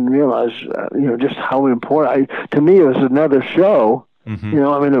I didn't realize, just how important. To me, it was another show. Mm-hmm.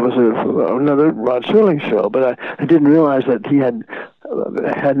 It was another Rod Serling show, but I didn't realize that he had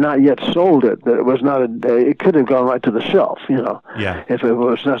not yet sold it. That it was not it could have gone right to the shelf. Yeah. If it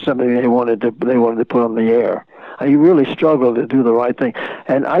was not something they wanted to put on the air. I really struggled to do the right thing,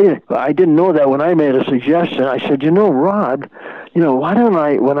 and I didn't know that when I made a suggestion. I said, Rod, why don't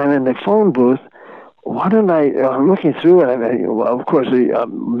I, when I'm in the phone booth, why don't I'm looking through it, of course,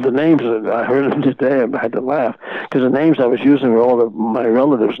 the names, I heard them today, I had to laugh, because the names I was using were all my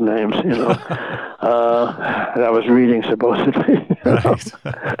relatives' names, that I was reading, supposedly.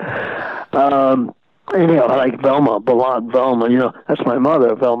 Anyhow, like Velma, Ballant Velma, that's my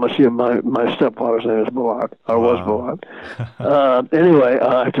mother, Velma. My stepfather's name is Ballant, or was Ballant. Anyway,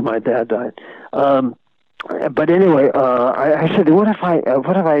 after my dad died. But anyway, I said, what if I,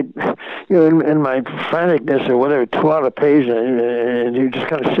 in my franticness or whatever, tore out a page and you just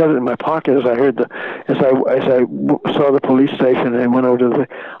kind of shoved it in my pocket as I saw the police station and went over to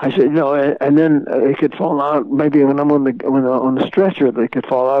I said, and then it could fall out. Maybe when I'm on the stretcher, they could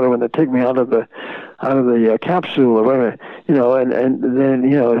fall out, or when they take me out of the capsule or whatever, and then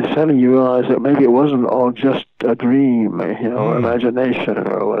suddenly you realize that maybe it wasn't all just a dream, imagination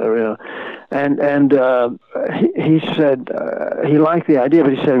or whatever, And he said he liked the idea,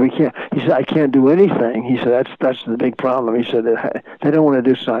 but he said we can't. He said I can't do anything. He said that's the big problem. He said they don't want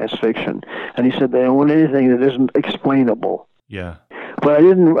to do science fiction, and he said they don't want anything that isn't explainable. Yeah. But I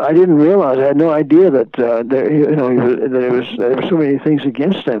didn't realize. I had no idea that there were so many things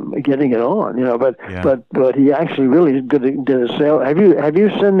against him getting it on. But he actually really did a sale. Have you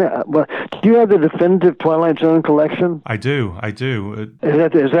seen that? Well, do you have the definitive Twilight Zone collection? I do.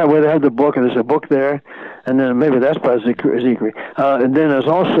 Is that where they have the book? And there's a book there, and then maybe that's by Zicree. And then there's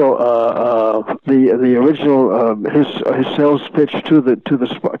also the original his sales pitch to the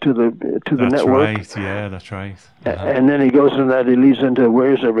that's network. Right. Yeah, that's right. And then he goes in that. He leads into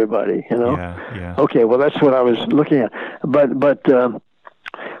Where's Everybody? Yeah. Okay, well that's what I was looking at. But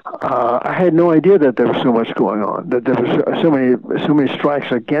I had no idea that there was so much going on. That there was so many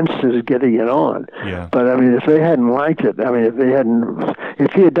strikes against his getting it on. Yeah. But I mean, if they hadn't liked it,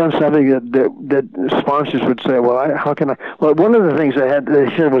 if he had done something that sponsors would say, well, how can I? Well, one of the things they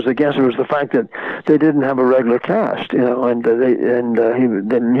said was against it was the fact that they didn't have a regular cast, they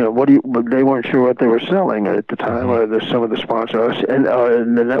weren't sure what they were selling at the time, or some of the sponsors, and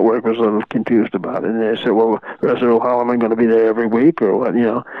the network was a little confused about it, and they said, well, Resident Holloman going to be there every week or what,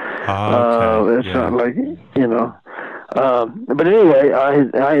 It's not like, but anyway,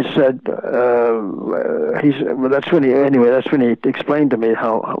 I said, that's when he explained to me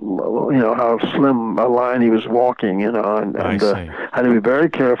how slim a line he was walking, and had to be very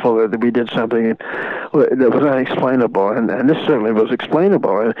careful that we did something that was unexplainable, and this certainly was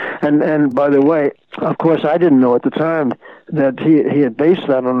explainable. And by the way, of course, I didn't know at the time that he had based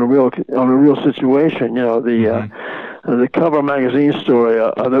that on a real situation. The cover magazine story,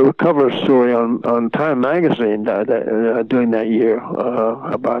 the cover story on Time magazine during that year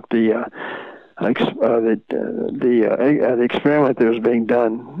about the experiment that was being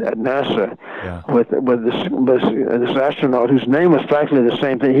done at NASA with this astronaut whose name was practically the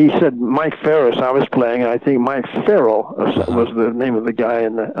same thing. He said Mike Ferris. I was playing, and I think Mike Ferrell was the name of the guy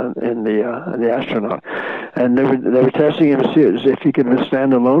in the astronaut. And they were testing him to see if he could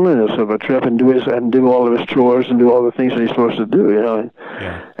withstand the loneliness of a trip and do all of his chores and do all the things that he's supposed to do. Yeah.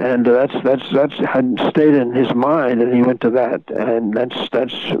 And that's had stayed in his mind, and he went to that, and that's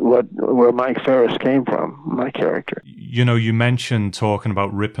where Mike Ferris came from, my character. You mentioned talking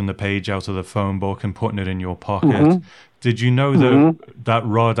about ripping the page out of the phone book and putting it in your pocket. Mm-hmm. Did you know that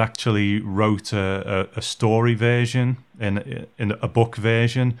Rod actually wrote a story version in a book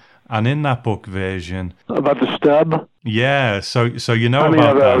version? And in that book version... About the stub? Yeah, so you know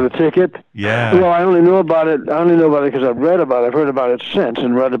about that. The ticket? Yeah. Well, I only know about it because I've read about it. I've heard about it since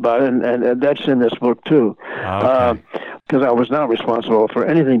and read about it, and that's in this book, too. Okay. Because I was not responsible for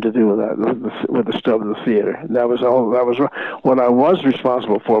anything to do with that, with the stub of the theater. That was what I was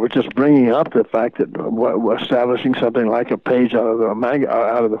responsible for, was just bringing up the fact that establishing something like a page out of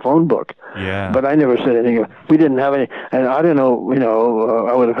the phone book. Yeah. But I never said anything. We didn't have any, and I don't know.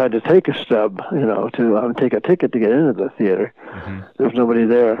 I would have had to take a stub, to take a ticket to get into the theater. Mm-hmm. There was nobody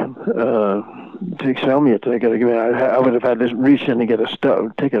there to sell me a ticket. I would have had to reach in and get a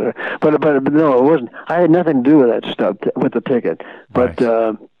stub ticket. But no, it wasn't. I had nothing to do with that stub with the ticket. But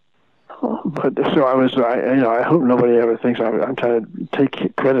right. But so I hope nobody ever thinks I'm trying to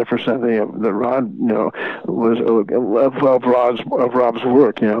take credit for something that Rod, was of Rob's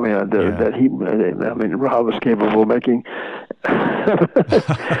work. That he. Rob was capable of making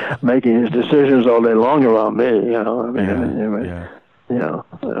making his decisions all day long around me.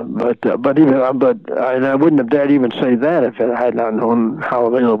 But I wouldn't have dared even say that if I had not known how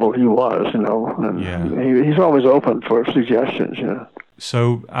available he was. And he's always open for suggestions.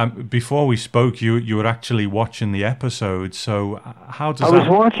 So before we spoke, you were actually watching the episode. So how does I was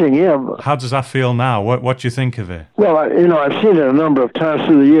watching? Yeah. How does that feel now? What do you think of it? Well, I've seen it a number of times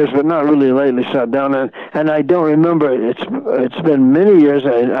through the years, but not really lately. Sat down and I don't remember. It's been many years.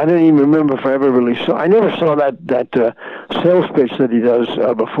 I don't even remember if I ever really saw. I never saw that sales pitch that he does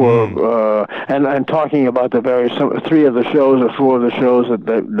before. And talking about the three of the shows or four of the shows that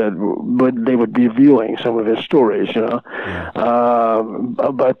they would be viewing some of his stories. Yeah.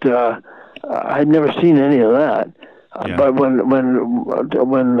 But I'd never seen any of that. Yeah. But when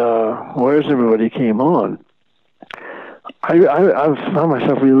Where's Everybody came on, I found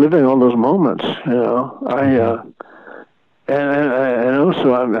myself reliving all those moments. And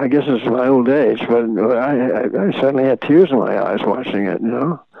also, I guess it's my old age, but I certainly had tears in my eyes watching it.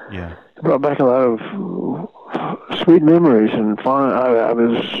 Yeah. It brought back a lot of sweet memories and fun. I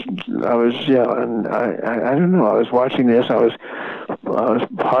don't know. I was watching this. I was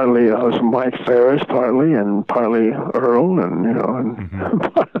Mike Ferris partly, and partly Earl, and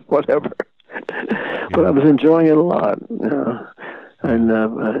whatever. But I was enjoying it a lot. And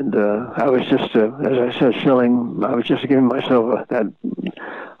I was just, as I said, chilling. I was just giving myself that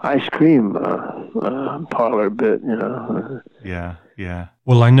ice cream parlor bit. Yeah.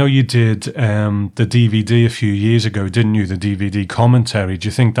 Well, I know you did the DVD a few years ago, didn't you? The DVD commentary. Do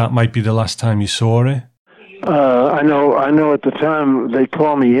you think that might be the last time you saw it? I know. At the time they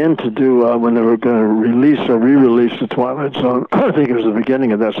called me in to do when they were going to release or re-release the Twilight Zone. I think it was the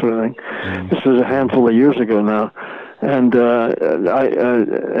beginning of that sort of thing. This was a handful of years ago now. And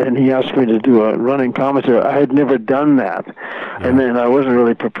and he asked me to do a running commentary. I had never done that, and then I wasn't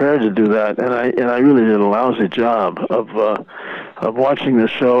really prepared to do that. And I really did a lousy job of watching the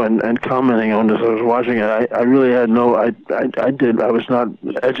show and commenting on it as I was watching it. I really had no. I was not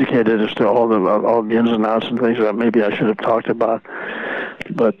educated as to all the ins and outs and things that maybe I should have talked about.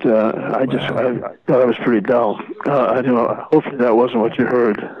 But I thought it was pretty dull. Hopefully that wasn't what you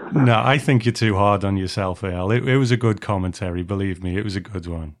heard. No, I think you're too hard on yourself, Earl. It was a good commentary, believe me. It was a good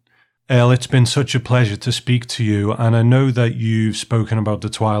one. Earl, it's been such a pleasure to speak to you, and I know that you've spoken about the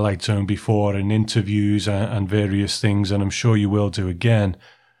Twilight Zone before in interviews and various things, and I'm sure you will do again.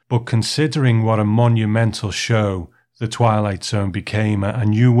 But considering what a monumental show the Twilight Zone became,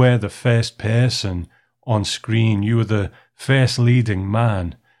 and you were the first person on screen, you were the first leading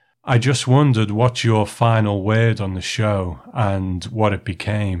man, I just wondered what's your final word on the show and what it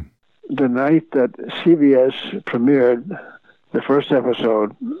became. The night that CBS premiered the first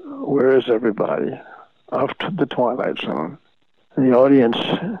episode, Where Is Everybody?, of The Twilight Zone, the audience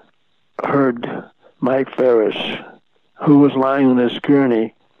heard Mike Ferris, who was lying on his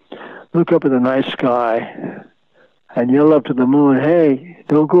gurney, look up at the night sky and yell up to the moon, "Hey,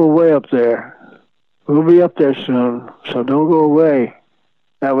 don't go away up there. We'll be up there soon, so don't go away."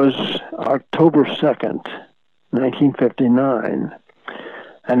 That was October 2nd, 1959.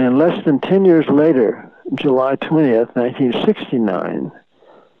 And in less than 10 years later, July 20th, 1969,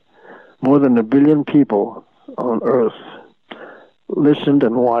 more than 1 billion people on Earth listened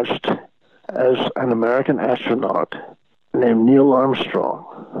and watched as an American astronaut named Neil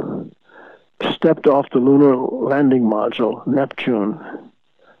Armstrong stepped off the lunar landing module, Neptune,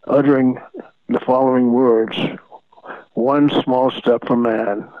 uttering the following words: "One small step for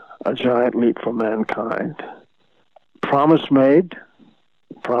man, a giant leap for mankind." Promise made,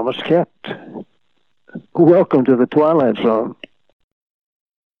 promise kept. Welcome to the Twilight Zone.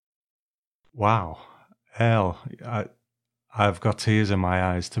 Wow. Earl, I've got tears in my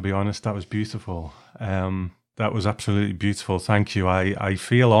eyes, to be honest. That was beautiful. That was absolutely beautiful. Thank you. I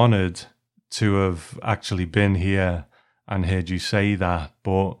feel honored to have actually been here and heard you say that.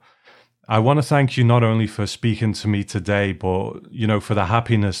 But I want to thank you not only for speaking to me today, but, for the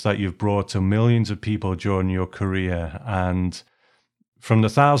happiness that you've brought to millions of people during your career. And from the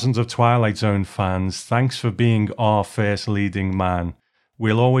thousands of Twilight Zone fans, thanks for being our first leading man.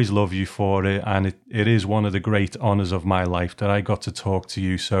 We'll always love you for it, and it is one of the great honors of my life that I got to talk to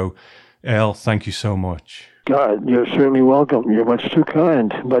you. So, Earl, thank you so much. God, you're certainly welcome. You're much too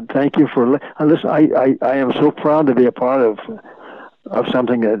kind. But thank you for listen. I am so proud to be a part of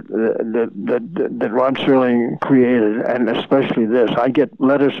something that Rod Serling created, and especially this. I get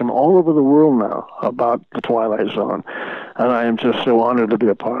letters from all over the world now about the Twilight Zone, and I am just so honored to be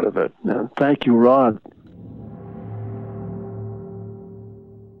a part of it. And thank you, Rod.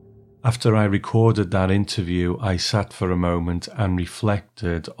 After I recorded that interview, I sat for a moment and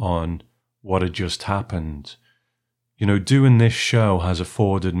reflected on what had just happened. Doing this show has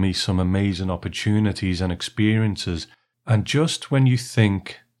afforded me some amazing opportunities and experiences. And just when you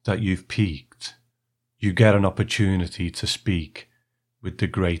think that you've peaked, you get an opportunity to speak with the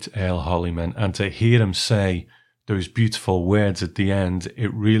great Earl Holliman, and to hear him say those beautiful words at the end,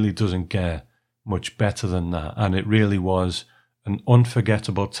 it really doesn't get much better than that. And it really was an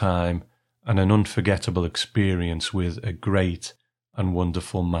unforgettable time and an unforgettable experience with a great and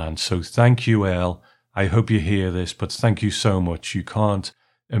wonderful man. So thank you, Earl. I hope you hear this, but thank you so much. You can't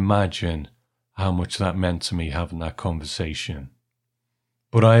imagine how much that meant to me having that conversation.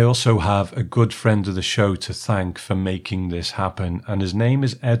 But I also have a good friend of the show to thank for making this happen, and his name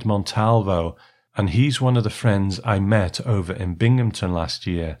is Ed Montalvo, and he's one of the friends I met over in Binghamton last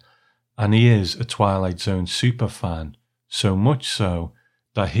year, and he is a Twilight Zone superfan, so much so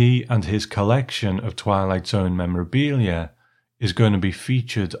that he and his collection of Twilight Zone memorabilia is going to be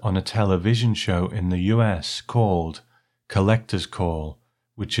featured on a television show in the US called Collector's Call,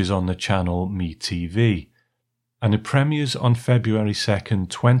 which is on the channel MeTV, and it premieres on February 2nd,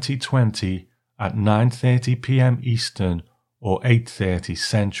 2020 at 9:30 p.m. Eastern or 8:30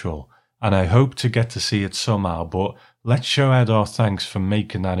 Central, and I hope to get to see it somehow, but let's show Ed our thanks for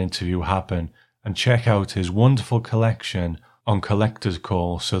making that interview happen and check out his wonderful collection on Collector's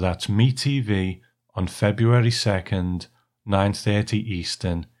Call. So that's MeTV on February 2nd, 9:30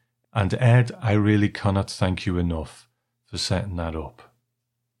 Eastern, and Ed, I really cannot thank you enough for setting that up.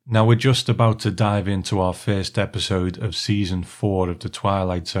 Now we're just about to dive into our first episode of Season 4 of The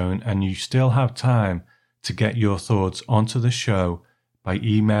Twilight Zone, and you still have time to get your thoughts onto the show by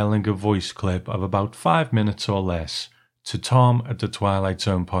emailing a voice clip of about 5 minutes or less to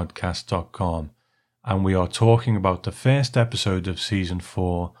tom@thetwilightzonepodcast.com, and we are talking about the first episode of Season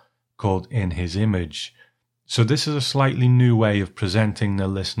 4 called In His Image. So this is a slightly new way of presenting the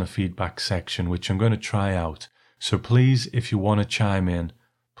listener feedback section, which I'm going to try out. So please, if you want to chime in,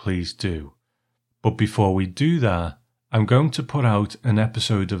 please do. But before we do that, I'm going to put out an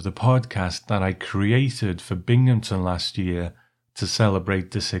episode of the podcast that I created for Binghamton last year to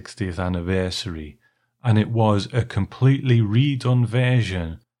celebrate the 60th anniversary, and it was a completely redone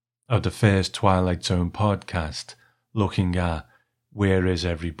version of the first Twilight Zone podcast, looking at Where Is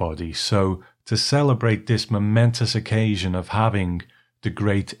Everybody? So to celebrate this momentous occasion of having the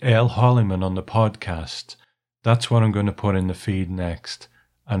great Earl Holliman on the podcast, that's what I'm going to put in the feed next,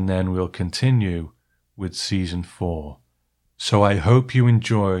 and then we'll continue with Season 4. So I hope you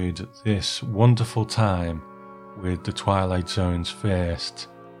enjoyed this wonderful time with the Twilight Zone's first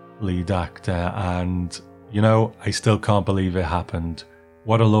lead actor, and, you know, I still can't believe it happened.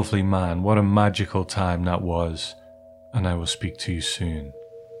 What a lovely man, what a magical time that was, and I will speak to you soon.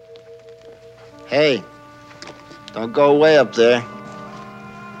 Hey, don't go away up there.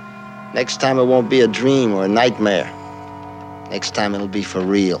 Next time it won't be a dream or a nightmare. Next time it'll be for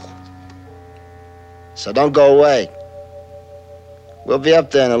real. So don't go away. We'll be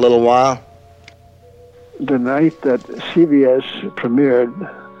up there in a little while. The night that CBS premiered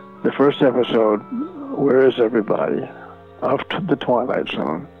the first episode, Where Is Everybody?, of The Twilight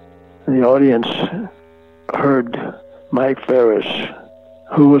Zone, the audience heard Mike Ferris,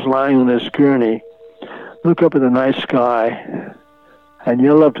 who was lying on his gurney, look up at the night sky and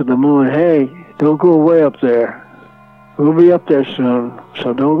yell up to the moon, "Hey, don't go away up there. We'll be up there soon,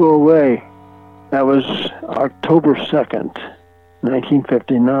 so don't go away." That was October 2nd,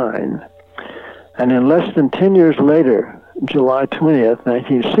 1959. And in less than 10 years later, July 20th,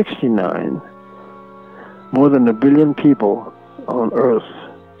 1969, more than 1 billion people on Earth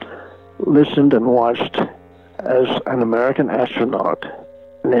listened and watched as an American astronaut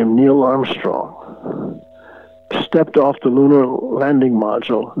named Neil Armstrong stepped off the lunar landing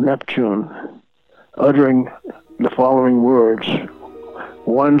module, Neptune, uttering the following words: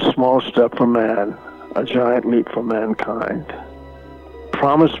 "One small step for man, a giant leap for mankind."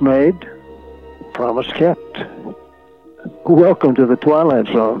 Promise made, promise kept. Welcome to the Twilight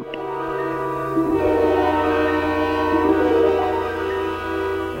Zone.